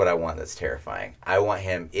want that's terrifying. I want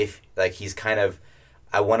him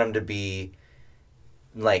I want him to be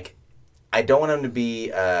like, I don't want him to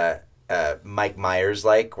be Mike Myers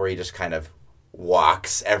where he just kind of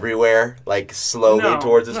walks everywhere slowly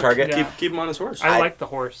towards his target. Yeah. Keep him on his horse. I like the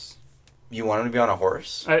horse. You want him to be on a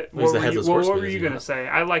horse? What were you gonna say?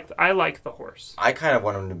 I like the horse. I kind of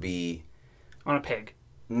want him to be on a pig.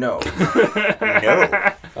 No,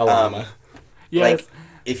 no. A llama. Yes.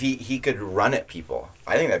 If he could run at people,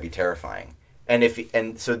 I think that'd be terrifying.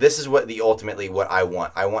 And so this is ultimately what I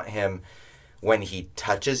want. I want him, when he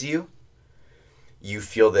touches you, you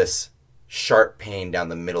feel this sharp pain down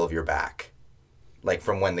the middle of your back. Like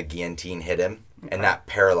from when the guillotine hit him, and that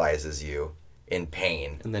paralyzes you in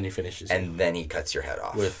pain. And then he finishes and then he cuts your head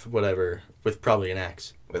off. With probably an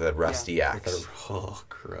axe. With a rusty axe. Oh,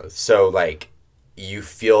 gross. So, you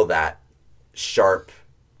feel that sharp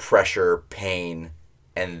pressure, pain,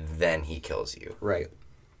 and then he kills you. Right.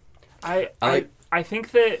 I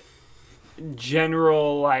think that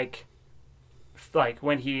general,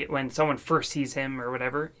 when someone first sees him or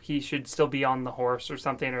whatever, he should still be on the horse or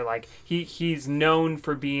something, or he's known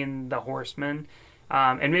for being the horseman,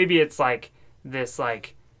 and maybe it's this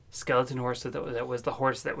skeleton horse that was the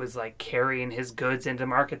horse that was carrying his goods into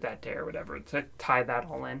market that day or whatever, to tie that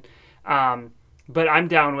all in. But I'm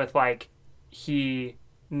down with he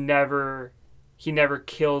never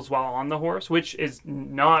kills while on the horse, which is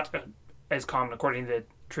not as common according to the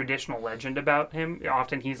traditional legend about him.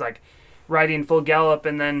 Often he's riding full gallop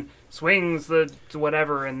and then swings the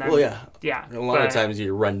whatever, and then a lot of times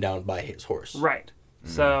you run down by his horse, right?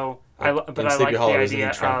 So I like the idea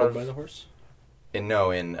of trampled by the horse. In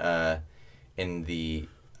the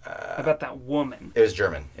about that woman. It was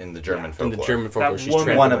German in the German folklore. In the German folklore, she's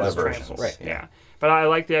trampled. One of the versions, right? Yeah, but I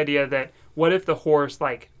like the idea that what if the horse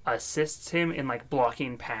assists him in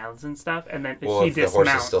blocking paths and stuff, and then he if dismounts. The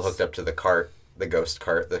horse is still hooked up to the cart, the ghost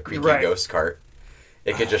cart, the creaky ghost cart.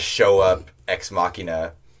 It could just show up ex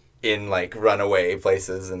machina in runaway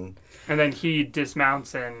places, and then he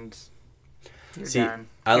dismounts and you're done.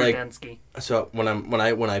 So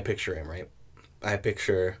when I picture him, right, I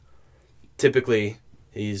picture typically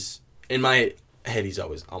he's in my head he's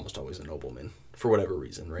almost always a nobleman for whatever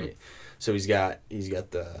reason, right? So he's got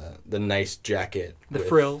the nice jacket, the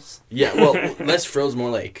frills. Yeah, well, less frills,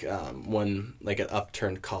 more an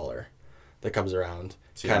upturned collar that comes around.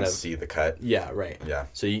 So you kind of see the cut. Yeah, right. Yeah.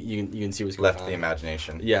 So you can see what's going on. Left the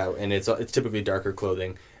imagination. Yeah, and it's typically darker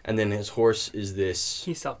clothing. And then his horse is this...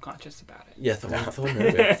 He's self-conscious about it. Yeah,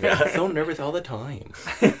 so nervous all the time.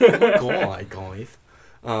 Oh my God, guys.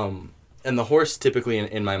 And the horse typically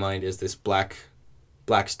in my mind is this black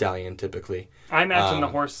stallion typically. I imagine the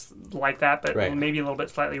horse like that, but maybe a little bit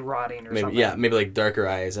slightly rotting or something. Yeah, maybe darker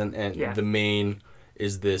eyes. And the mane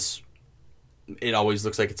is this... It always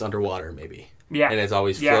looks like it's underwater, maybe. Yeah. And it's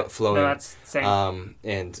always flowing. No, that's same.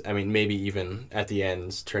 And, I mean, maybe even at the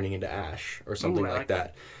ends turning into ash or something like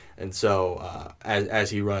that. And so as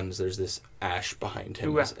he runs, there's this ash behind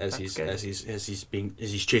him Ooh, as that's he's good. as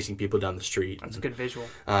he's chasing people down the street. That's a good visual.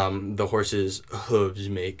 The horse's hooves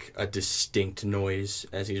make a distinct noise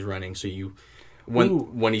as he's running. So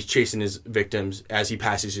when he's chasing his victims, as he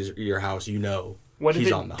passes your house, you know What he's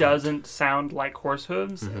if on the it hunt. doesn't sound like horse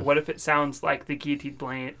hooves? Mm-hmm. What if it sounds like the guillotine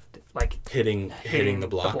blade, like hitting the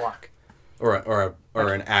block, or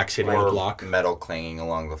an axe hitting or the block. metal clanging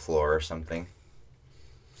along the floor or something.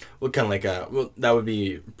 Well, kind of like that would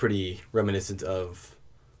be pretty reminiscent of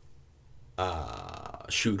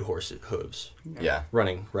shoed horse hooves Yeah.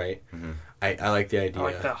 running, right? Mhm. I like the idea.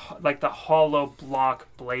 Like the hollow block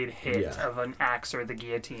blade hit Yeah. of an axe or the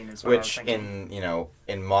guillotine is what I was Which thinking.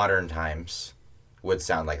 in modern times would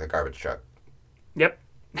sound like a garbage truck. Yep.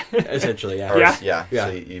 Essentially, yeah. Or, Yeah. Yeah.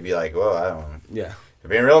 So you'd be like, whoa, I don't know. Yeah. They're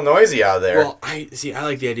being real noisy out there. Well, I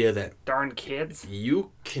like the idea that Darn kids.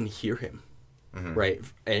 you can hear him, Mhm. right?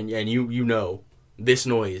 And you know this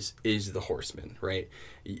noise is the horseman, right?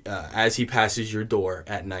 As he passes your door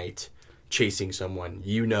at night, chasing someone,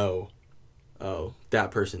 you know, oh,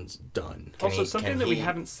 that person's done. Also, something that we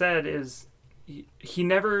haven't said is he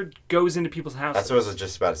never goes into people's houses. That's what I was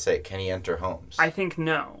just about to say. Can he enter homes? I think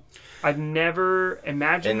no. I've never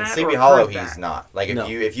imagined In that. Sleepy or Hollow, heard he's that. not. Like No.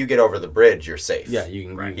 if you get over the bridge, you're safe. Yeah, you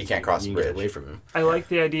can. Right. You can't cross the you can bridge. Get away from him. I like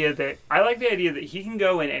the idea that he can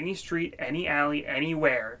go in any street, any alley,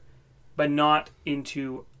 anywhere, but not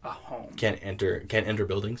into a home. Can't enter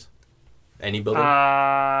buildings, any building,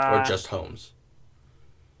 Uh, or just homes.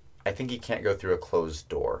 I think he can't go through a closed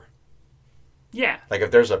door. yeah, Like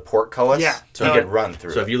if there's a portcullis, Yeah. he could run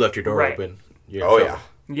through So it. if you left your door Right. open, you're in Oh trouble.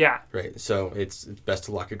 yeah. yeah. Right. So it's best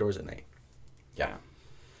to lock your doors at night. Yeah.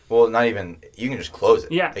 Well, not even. You can just close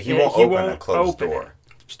it. Yeah, Like, he yeah, won't he open a won't closed open door.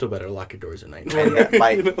 Still better to lock your doors at night. And that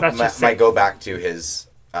might That's just might safe. go back to his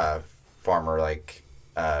farmer like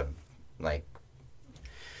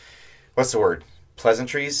what's the word?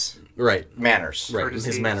 Pleasantries, right. manners. Right. Courtesies.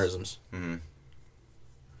 His mannerisms. Mm-hmm.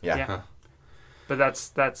 Yeah. Yeah. Huh. But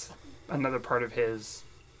that's another part of his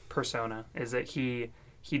persona is that he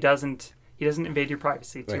doesn't invade your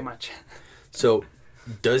privacy too Right. much. So,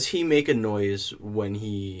 does he make a noise when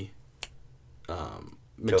he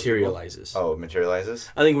materializes? Oh, materializes.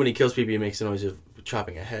 I think when he kills people, he makes a noise of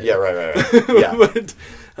chopping a head. Yeah. Right. Yeah. But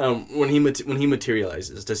when he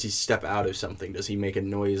materializes, does he step out of something? Does he make a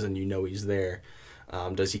noise and you know he's there?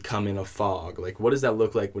 Does he come in a fog? Like, what does that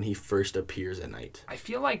look like when he first appears at night? I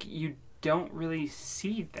feel like you don't really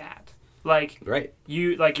see that. Like Right.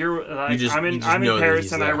 you're like You just I'm in know that Paris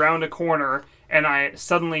he's and I there. round a corner and I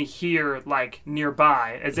suddenly hear like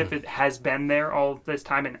nearby as if it has been there all this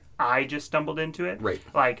time and I just stumbled into it. Right.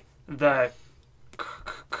 Like the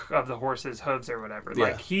of the horse's hooves or whatever. Yeah.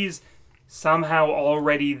 Like he's somehow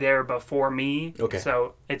already there before me. Okay.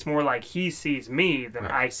 So it's more like he sees me than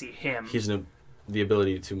Right. I see him. He's the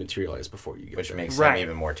ability to materialize before you get Which there. makes Right. him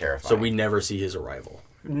even more terrifying. So we never see his arrival.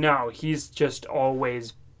 No, he's just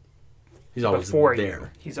always He's always before there. you.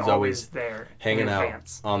 He's always there. hanging in out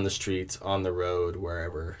advance. on the streets, on the road,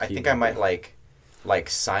 wherever. I think I might like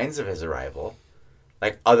signs of his arrival,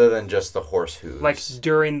 like other than just the horse hooves. Like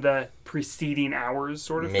during the preceding hours,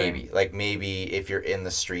 sort of maybe, thing. like maybe if you're in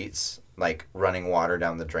the streets, like running water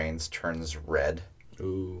down the drains turns red,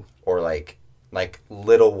 Ooh. or like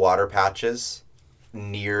little water patches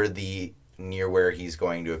near where he's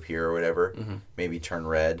going to appear or whatever, maybe turn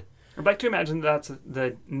red. I'd like to imagine that's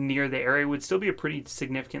the near the area would still be a pretty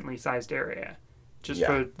significantly sized area, just Yeah.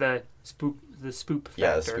 for the spook factor.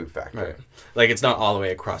 Yeah, the spook factor. Right. Like it's not all the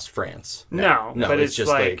way across France. No, No, but it's it's just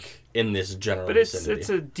like, in this general but it's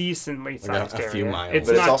vicinity. a decently Like sized a few area. miles. It's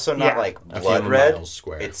But not, it's also not yeah. like a blood few red. miles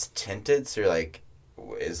square. It's tinted, so you're like,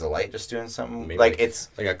 is the light just doing something? Maybe Like it's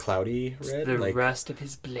like a cloudy red. the like, rust of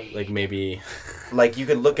his blade. like maybe like you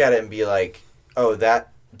could look at it and be like, oh, that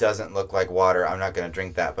doesn't look like water. I'm not going to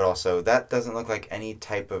drink that. But also, that doesn't look like any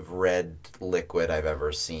type of red liquid I've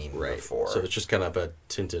ever seen before. So it's just kind of a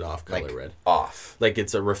tinted off color like red. off. Like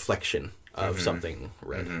it's a reflection of Mm-hmm. something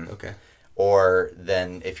red. Okay. Or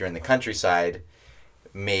then if you're in the countryside,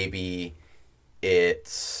 maybe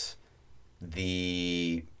it's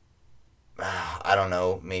the I don't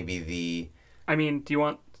know, maybe the I mean, do you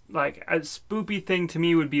want like a spoopy thing to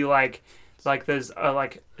me would be like there's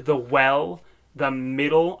like the well, the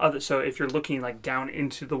middle of it. So if you're looking like down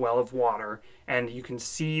into the well of water and you can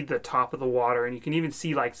see the top of the water and you can even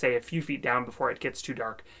see like say a few feet down before it gets too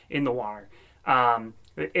dark in the water.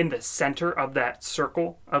 In the center of that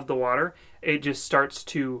circle of the water, it just starts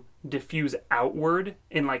to diffuse outward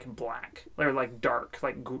in like black or like dark,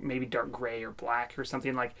 like maybe dark gray or black or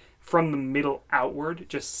something, like from the middle outward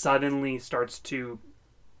just suddenly starts to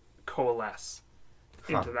coalesce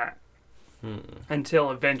Huh. into that until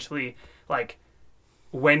eventually, like,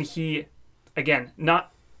 when he, again,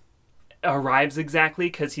 not arrives exactly,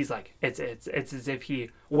 because he's like, it's as if he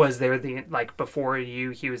was there before you,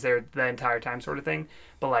 he was there the entire time, sort of thing.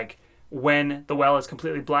 But like, when the well is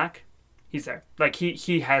completely black, he's there. Like,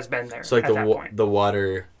 he has been there. So like at that point. the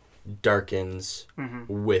water darkens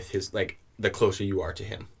Mm-hmm. with his, like, the closer you are to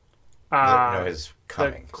him. No, his The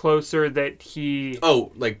coming. closer that he.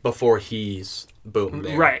 Oh, like before he's boom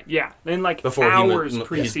there. Right, yeah. And like Before hours he's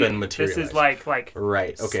preceding. been This is materialized. like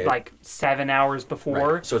Right. Okay. like 7 hours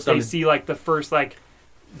before. Right. So it's they not- see like the first like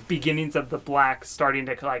beginnings of the black starting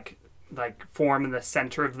to like form in the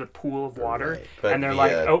center of the pool of water, Right. But and they're the,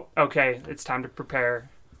 like, "Oh, okay, it's time to prepare."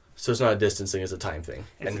 So it's not a distance thing; it's a time thing.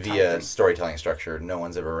 It's And a time via thing. storytelling structure, no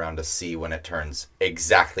one's ever around to see when it turns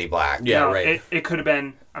exactly black. Yeah. No, right. It could have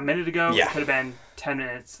been a minute ago. Yeah. It could have been 10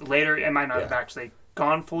 minutes later. It might not have Yeah. actually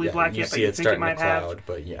gone fully Yeah, black you yet, but see you it think it starting might to have. cloud,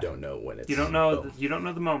 but you Yeah. don't know when it's. You don't know. boom. You don't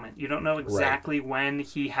know the moment. You don't know exactly when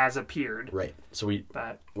he has appeared. Right. So we,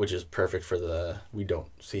 But which is perfect for we don't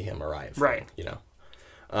see him arrive. Right. You know.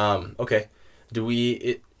 Okay.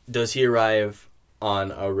 Does he arrive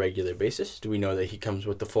on a regular basis? Do we know that he comes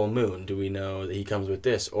with the full moon? Do we know that he comes with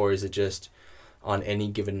this, or is it just on any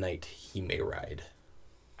given night he may ride?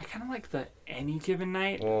 I kind of like the any given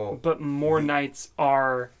night, Well, but more nights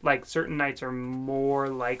are like certain nights are more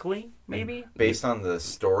likely, maybe. based on the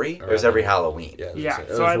story, Or there's on every the- Halloween. Yeah. Yeah, it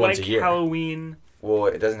was so I once like a year. Halloween, Well,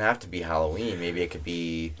 it doesn't have to be Halloween. Maybe it could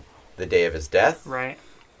be the day of his death, right?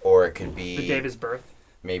 or it could be The day of his birth.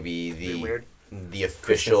 maybe Be the weird. the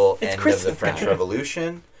official Christmas. It's end of Christmas the French time.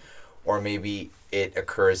 Revolution, or maybe it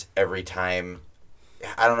occurs every time.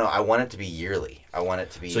 I don't know. I want it to be yearly. I want it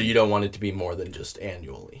to be. So you don't want it to be more than just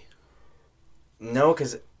annually. No,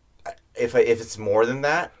 because if it's more than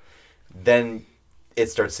that, then it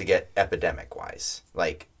starts to get epidemic wise.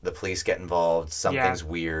 Like the police get involved. Something's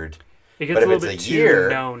weird. It gets But a if little it's bit a too year,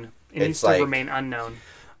 known. It it's needs to like- remain unknown.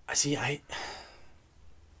 I see. I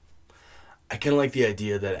kind of like the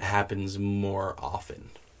idea that it happens more often.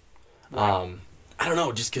 I don't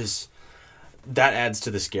know, just because that adds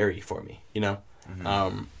to the scary for me. You know,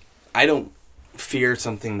 I don't fear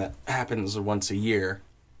something that happens once a year,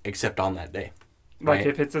 except on that day. Like Right.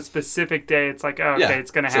 if it's a specific day, it's like, oh, okay,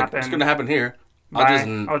 it's gonna happen. It's gonna happen here. Bye.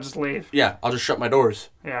 I'll just leave. I'll just shut my doors.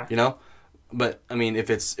 Yeah, You know, but I mean, if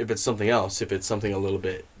it's something else, if it's something a little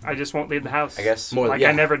bit I just won't leave the house. I guess more, like yeah.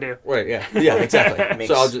 I never do. Right, yeah, exactly.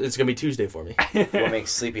 Makes- So it's gonna be Tuesday for me. what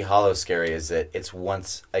makes Sleepy Hollow scary is that it's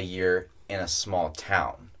once a year in a small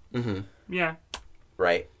town, Yeah,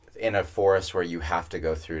 right? In a forest where you have to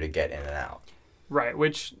go through to get in and out. right.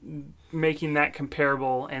 Which making that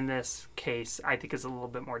comparable in this case, I think, is a little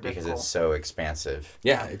bit more Because difficult. it's so expansive.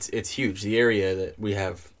 Yeah, it's huge. The area that we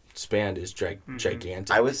have spanned is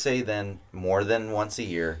gigantic. I would say then more than once a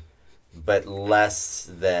year, but less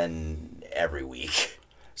than every week.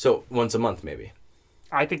 So once a month, maybe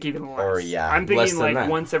I think even less. Or, yeah, I'm less thinking than like that.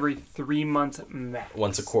 once every 3 months max.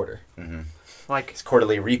 once a quarter. Like, It's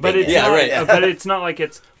quarterly reaping. but it's Yeah, not, right. But it's not like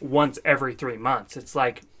it's once every 3 months. It's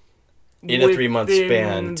like In a 3-month within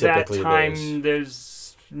span, typically that time,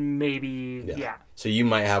 there's maybe yeah, So you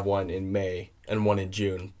might have one in May and one in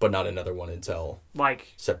June, but not another one until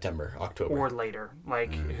like September, October. or later.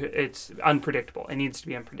 Like Mm-hmm. it's unpredictable. It needs to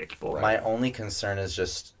be unpredictable. My only concern is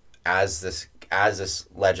just as this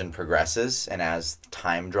legend progresses and as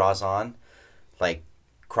time draws on, like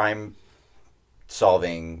crime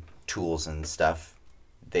solving tools and stuff,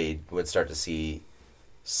 they would start to see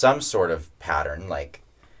some sort of pattern, like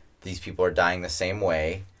these people are dying the same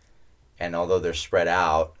way, and although they're spread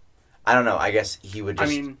out, I don't know, I guess he would I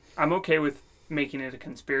just mean, I'm okay with making it a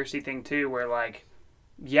conspiracy thing too, where like,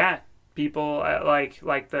 yeah, people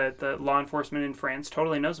like the law enforcement in France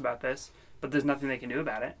totally knows about this, but there's nothing they can do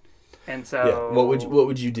about it, and so Yeah. What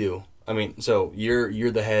would you do? I mean, so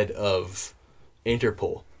you're the head of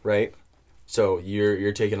Interpol, right? So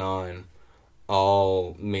you're taking on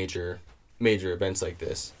all major events like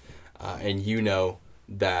this, and you know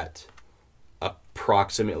that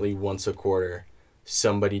approximately once a quarter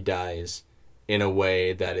somebody dies in a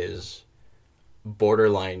way that is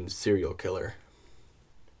borderline serial killer,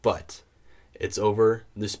 but it's over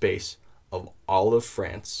the space of all of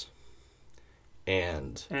France,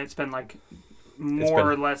 and it's been like more or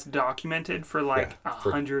been- less documented for like Yeah, for-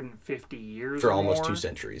 150 years for or almost more. 2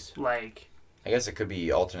 centuries. Like, I guess it could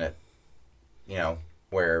be alternate,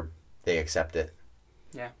 where they accept it.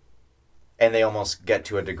 yeah, And they almost get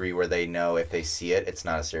to a degree where they know if they see it, it's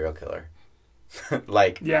not a serial killer.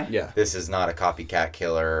 Like, yeah, Yeah. this is not a copycat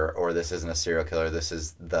killer, or this isn't a serial killer, this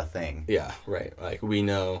is the thing. Yeah, right. Like we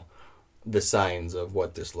know the signs of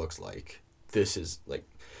what this looks like. This is like,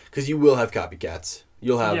 because you will have copycats.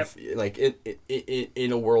 You'll have like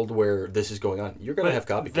in a world where this is going on, you're gonna have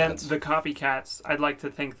copycats. Then the copycats, I'd like to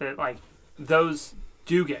think that like those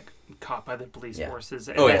do get caught by the police forces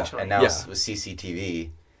eventually. And now with CCTV,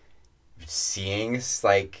 seeing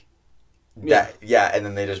like that, and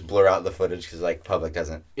then they just blur out the footage because like public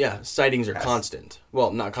doesn't. Yeah, sightings are constant. Well,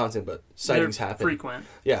 not constant, but sightings happen. Frequent.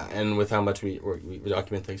 Yeah, and with how much we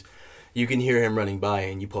document things. You can hear him running by,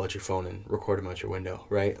 and you pull out your phone and record him out your window,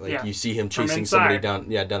 right? Like you see him chasing somebody down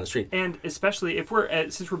the street. And especially if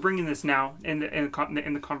since we're bringing this now in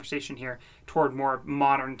the conversation here toward more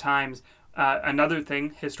modern times, another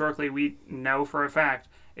thing historically we know for a fact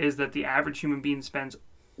is that the average human being spends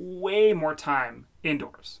way more time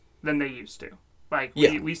indoors than they used to. Like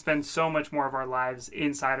we spend so much more of our lives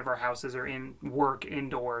inside of our houses or in work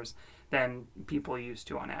indoors than people used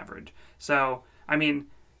to on average. So I mean.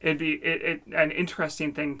 It'd be an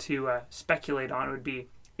interesting thing to speculate on. It would be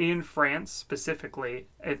in France specifically.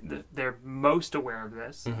 They're most aware of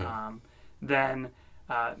this. Then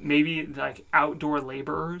maybe like outdoor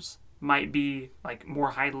laborers might be like more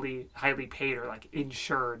highly paid or like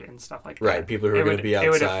insured and stuff like that. Right, people who are going to be outside. It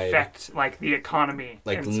would affect like the economy.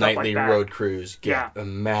 Like and nightly stuff like road crews get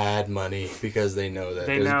mad money because they know that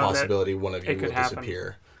there's a possibility one of you will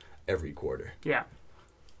disappear every quarter. Yeah.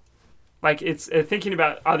 Like, it's thinking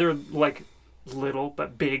about other, like, little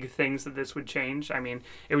but big things that this would change. I mean,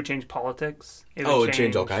 it would change politics. It would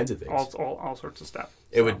change all kinds of things. All sorts of stuff.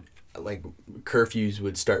 It would, like, curfews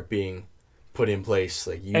would start being put in place.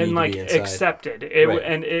 Like, you need to be inside. Accepted. It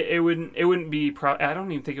wouldn't be, I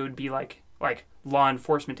don't even think it would be, like law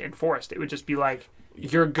enforcement enforced. It would just be, like,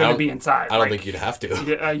 you're going to be inside. I don't think you'd have to.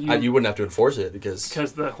 You wouldn't have to enforce it because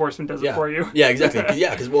the horseman does it for you. Yeah, exactly.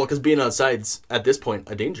 Because being outside's at this point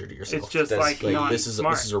a danger to yourself. It's just not this is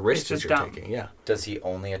a risk that you're taking. Yeah. Does he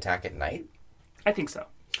only attack at night? I think so.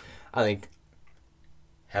 I think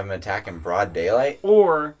have him attack in broad daylight,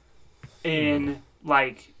 or in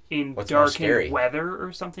darkened weather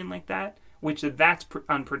or something like that, which that's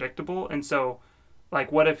unpredictable. And so,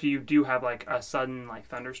 like, what if you do have like a sudden like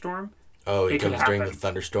thunderstorm? Oh, it comes during the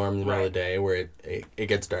thunderstorm in the middle of the day where it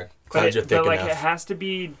gets dark. Clouds are thick enough. But it has to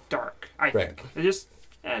be dark, I think. It just...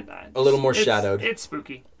 a little more shadowed. It's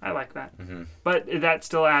spooky. I like that. Mm-hmm. But that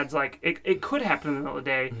still adds, like... It could happen in the middle of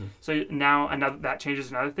the day. Mm-hmm. So now that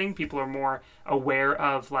changes another thing. People are more aware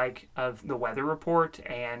of the weather report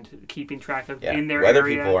and keeping track of in their weather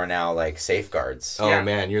area. People are now, like, safeguards. Oh,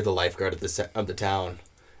 man. You're the lifeguard of the town.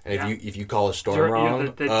 And if you call a storm wrong...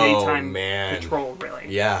 The daytime patrol, really.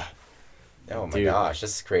 Yeah. Oh my gosh,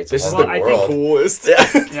 this creates a whole new world. Coolest.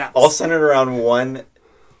 All centered around one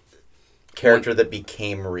character that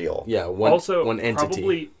became real. Yeah, one entity.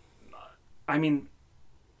 Probably, I mean,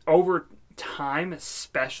 over time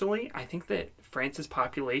especially, I think that France's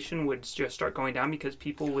population would just start going down because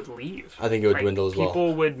people would leave. I think it would dwindle as well.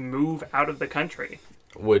 People would move out of the country.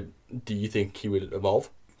 Do you think he would evolve?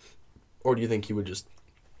 Or do you think he would just...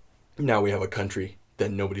 Now we have a country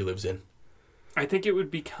that nobody lives in. I think it would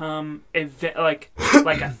become like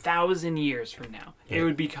 1,000 years from now. Yeah. It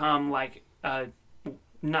would become like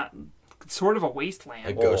not sort of a wasteland,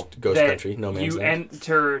 a ghost country, no man's land. You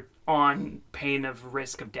enter on pain of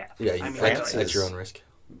risk of death. Yeah, France at your own risk.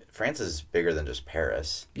 France is bigger than just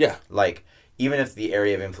Paris. Yeah, like even if the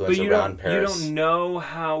area of influence around Paris, you don't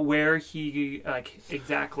know where he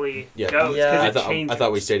exactly goes. Yeah, I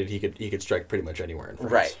thought we stated he could strike pretty much anywhere in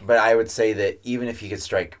France. Right, but I would say that even if he could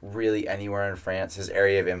strike really anywhere in France, his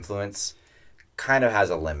area of influence kind of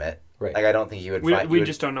has a limit. Right. Like I don't think you would. We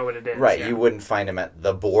just don't know what it is. Right, you wouldn't find him at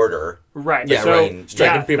the border. Right. Yeah. So,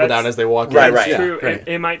 striking people down as they walk in. Right. That's true. Right.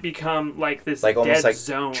 It might become like this almost dead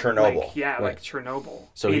zone. Chernobyl. Like Chernobyl.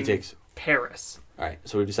 So he takes Paris. All right,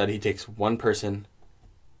 so we've decided he takes one person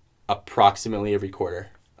approximately every quarter,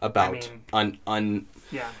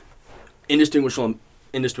 indistinguishable.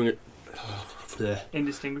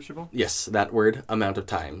 Indistinguishable? Yes, that word, amount of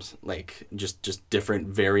times. Like, just different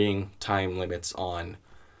varying time limits on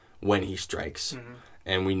when he strikes. Mm-hmm.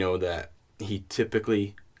 And we know that he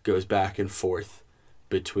typically goes back and forth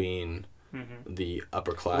between the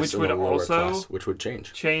upper class and the lower class, which would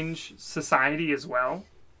change society as well.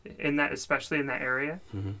 Especially in that area.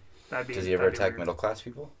 Mm-hmm. Does he ever attack middle class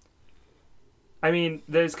people? I mean,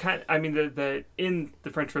 the in the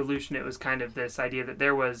French Revolution, it was kind of this idea that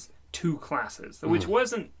there was two classes, which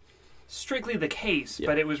wasn't strictly the case,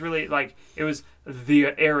 but it was really like it was the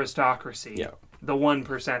aristocracy, the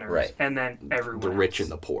 1%ers, right, and then everyone, the rich and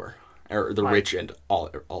the poor, or the rich and all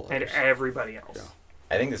others. And everybody else. Yeah.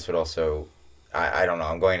 I think this would also, I don't know,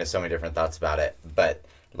 I'm going into so many different thoughts about it, but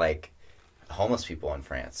like homeless people in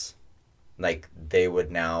France. Like, they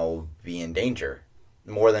would now be in danger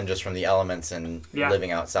more than just from the elements and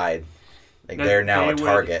living outside. Like, they're now a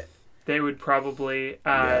target. They would probably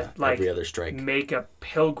every other strike. make a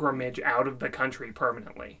pilgrimage out of the country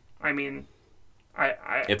permanently. I mean,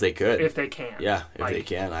 if they could, if they can, if they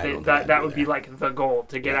can, that would be like the goal,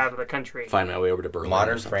 to get out of the country. Find my way over to Berlin.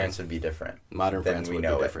 Modern France would be different. Modern France would be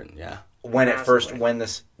different. Yeah. When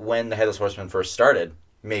the Headless Horseman first started,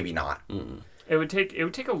 maybe not. It would take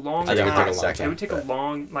a long I time. think it would take a long time. It would take a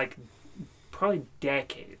long, like, probably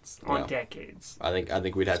decades on decades. I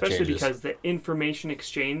think we'd have especially changes. because the information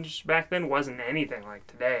exchange back then wasn't anything like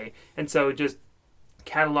today, and so just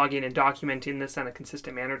cataloging and documenting this in a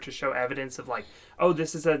consistent manner to show evidence of, like, oh,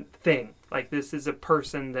 this is a thing, like, this is a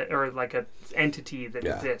person that, or like a entity that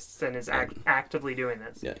exists and is actively doing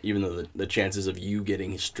this. Yeah, even though the chances of you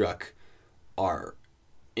getting struck are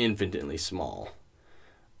infinitely small,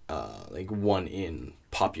 like 1 in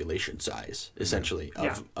population size, essentially,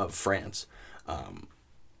 of France.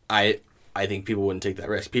 I think people wouldn't take that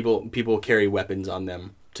risk. People carry weapons on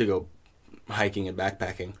them to go hiking and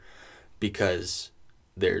backpacking because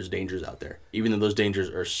there's dangers out there, even though those dangers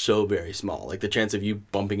are so very small. Like, the chance of you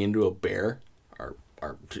bumping into a bear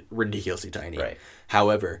are ridiculously tiny. Right.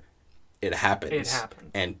 However, it happens.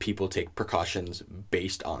 And people take precautions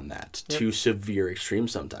based on that to severe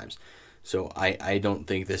extremes sometimes. So I don't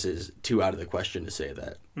think this is too out of the question to say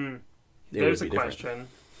that. There's a question.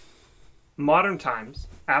 Modern times,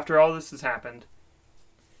 after all this has happened,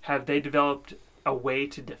 have they developed a way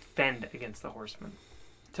to defend against the Horsemen,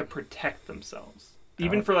 to protect themselves,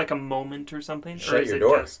 even for like a moment or something? Shut or is your it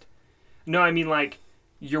door. No, I mean, like,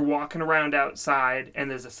 you're walking around outside and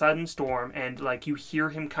there's a sudden storm and, like, you hear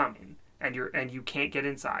him coming and you can't get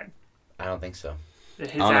inside. I don't think so.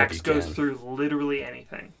 His axe goes through literally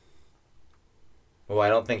anything. Well, I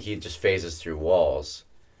don't think he just phases through walls,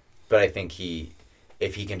 but I think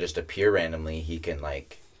if he can just appear randomly, he can,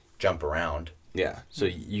 like, jump around. Yeah, so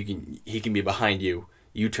he can be behind you.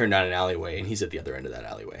 You turn down an alleyway, and he's at the other end of that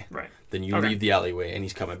alleyway. Right. Then you leave the alleyway, and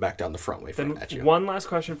he's coming back down the front way at you. One last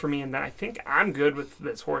question for me, and then I think I'm good with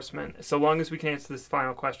this Horseman, so long as we can answer this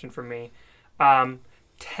final question for me.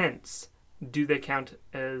 Tents, do they count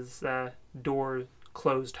as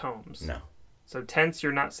door-closed homes? No. So tents,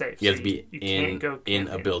 you're not safe. You have to be in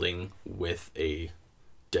a building with a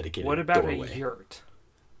dedicated What about doorway. a yurt?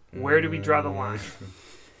 Where do we draw the line?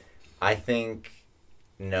 I think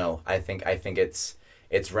no. I think it's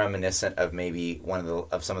reminiscent of maybe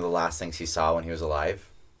some of the last things he saw when he was alive,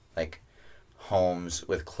 like homes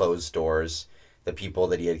with closed doors, the people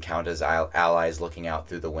that he had counted as allies looking out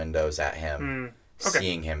through the windows at him,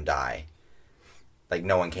 seeing him die. Like,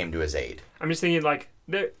 no one came to his aid. I'm just thinking, like,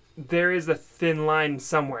 there is a thin line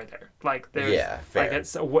somewhere there. Like, there's, fair.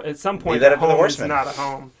 Like, at some point, that a up to the home is Horsemen. not a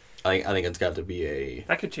home. I think it's got to be a...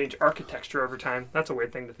 That could change architecture over time. That's a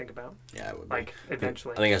weird thing to think about. Yeah, it would be. Like,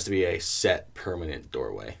 eventually. I think it has to be a set, permanent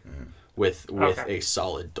doorway with a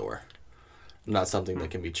solid door. Not something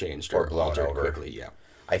that can be changed or blown altered over quickly, yeah.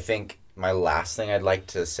 I think my last thing I'd like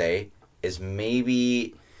to say is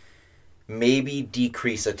maybe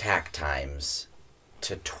decrease attack times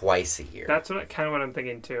to twice a year. That's kind of what I'm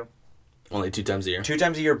thinking, too. Only 2 times a year? 2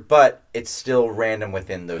 times a year, but it's still random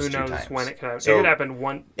within those 2 times. Who knows when it could happen. So it could happen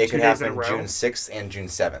 2 It could days in a happen row. June 6th and June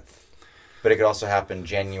 7th. But it could also happen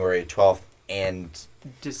January 12th and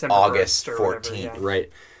December August 1st or whatever, 14th. yeah. Right.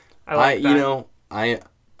 I like that.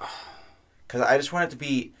 Because I just want it to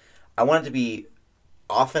be... I want it to be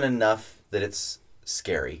often enough that it's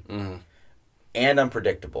scary and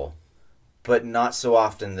unpredictable, but not so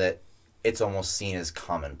often that it's almost seen as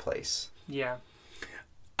commonplace. Yeah.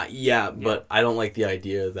 But I don't like the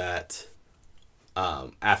idea that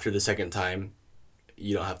after the second time,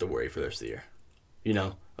 you don't have to worry for the rest of the year. You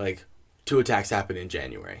know, like 2 attacks happen in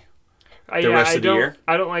January. Rest of the year,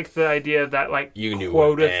 I don't like the idea of that, like, you can do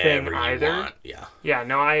quota whatever thing you either. want. Yeah. Yeah,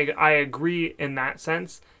 no, I agree in that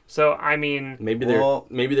sense. So, I mean... Maybe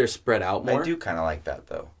they're spread out more. I do kind of like that,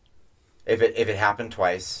 though. If it happened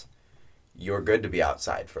twice, you're good to be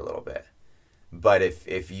outside for a little bit. But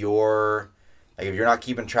if you're not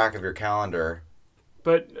keeping track of your calendar...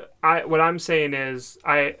 But what I'm saying is,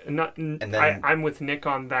 I'm with Nick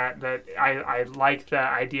on that I like the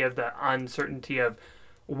idea of the uncertainty of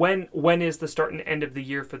when is the start and end of the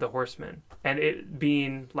year for the Horsemen, and it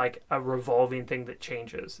being like a revolving thing that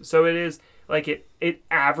changes. So it is like it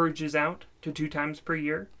averages out to 2 times per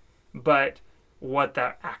year, but what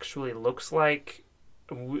that actually looks like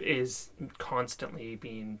is constantly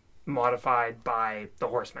being modified by the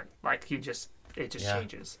Horsemen. Like it just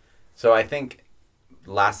changes. So I think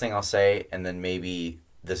last thing I'll say, and then maybe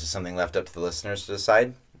this is something left up to the listeners to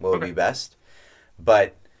decide what would Okay. be best.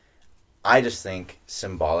 But I just think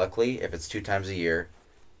symbolically, if it's 2 times a year,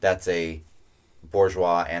 that's a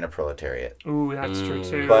bourgeois and a proletariat. Ooh, that's true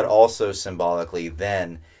too. But also symbolically,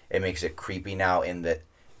 then it makes it creepy now in that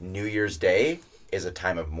New Year's Day is a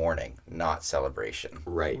time of mourning, not celebration.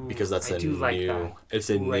 Right, Ooh, because that's I a do like new. that. It's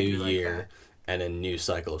a Ooh, I new do like year and a new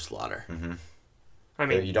cycle of slaughter. I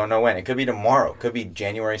mean, You don't know when. It could be tomorrow. It could be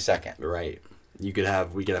January 2nd. Right. We could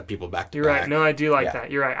have people back to you're back. right. No, I do like Yeah.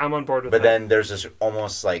 that. You're right. I'm on board with But that. then there's this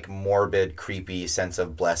almost like morbid, creepy sense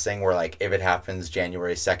of blessing where like if it happens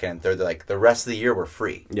January 2nd and 3rd, they're like the rest of the year we're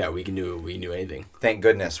free. Yeah, we can do anything Thank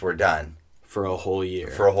goodness we're done for a whole year.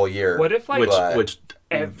 for a whole year. What if like which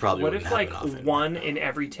probably what wouldn't if like happen often. one in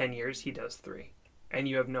every 10 years he does 3, and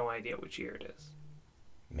you have no idea which year it is,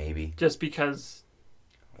 Maybe. just because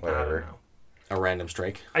I don't Whatever. know. A random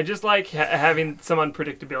strike. I just like having some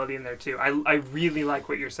unpredictability in there too. I really like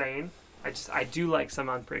what you're saying. I do like some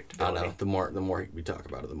I unpredictability. don't know. The more we talk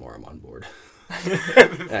about it, the more I'm on board.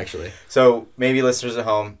 Actually. So maybe listeners at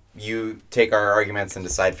home, you take our arguments and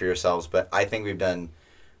decide for yourselves. But I think we've done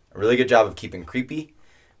a really good job of keeping creepy,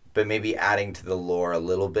 but maybe adding to the lore a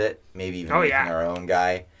little bit. Maybe even making our own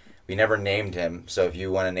guy. We never named him, so if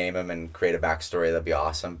you want to name him and create a backstory, that'd be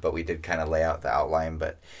awesome. But we did kind of lay out the outline.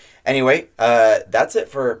 But anyway, that's it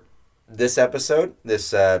for this episode.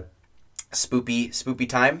 This spoopy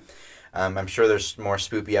time. I'm sure there's more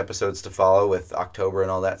spoopy episodes to follow with October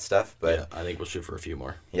and all that stuff. But Yeah, I think we'll shoot for a few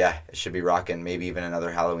more. yeah, it should be rocking. Maybe even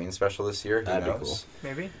another Halloween special this year. Who That'd be knows?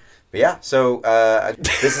 cool. Maybe. But yeah, so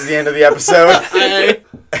this is the end of the episode.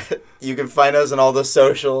 You can find us on all the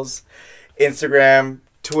socials. Instagram,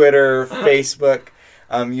 Twitter, Facebook.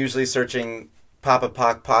 Usually searching Papa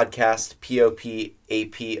Poc Podcast,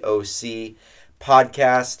 POPAPOC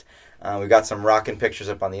Podcast. We've got some rockin' pictures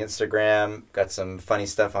up on the Instagram. Got some funny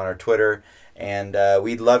stuff on our Twitter. And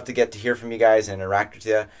we'd love to get to hear from you guys and interact with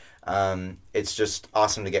you. It's just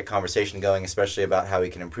awesome to get conversation going, especially about how we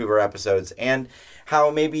can improve our episodes and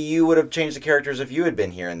how maybe you would have changed the characters if you had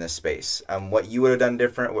been here in this space. What you would have done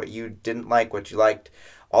different, what you didn't like, what you liked,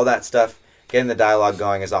 all that stuff. Getting the dialogue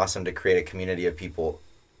going is awesome to create a community of people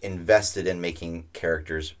invested in making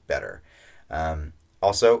characters better.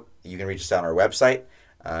 Also, you can reach us on our website.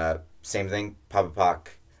 Same thing, Papa Poc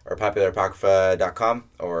or popularapocrypha.com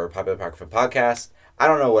or Popular Apocrypha Podcast. I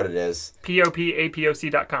don't know what it is.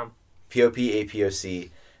 POPAPOC.com.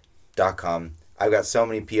 POPAPOC.com. I've got so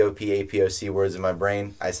many POPAPOC words in my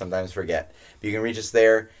brain, I sometimes forget. But you can reach us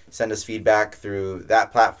there, send us feedback through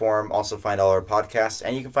that platform, also find all our podcasts,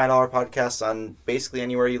 and you can find all our podcasts on basically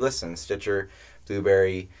anywhere you listen, Stitcher,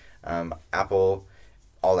 Blueberry, Apple,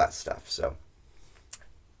 all that stuff. So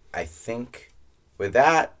I think with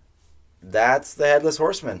that, that's the Headless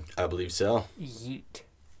Horseman. I believe so. Yeet.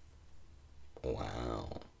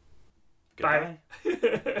 Wow. Bye.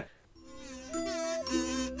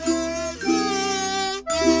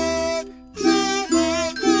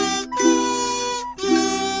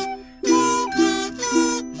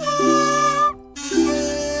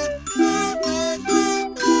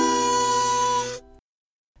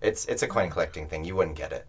 It's a coin collecting thing. You wouldn't get it.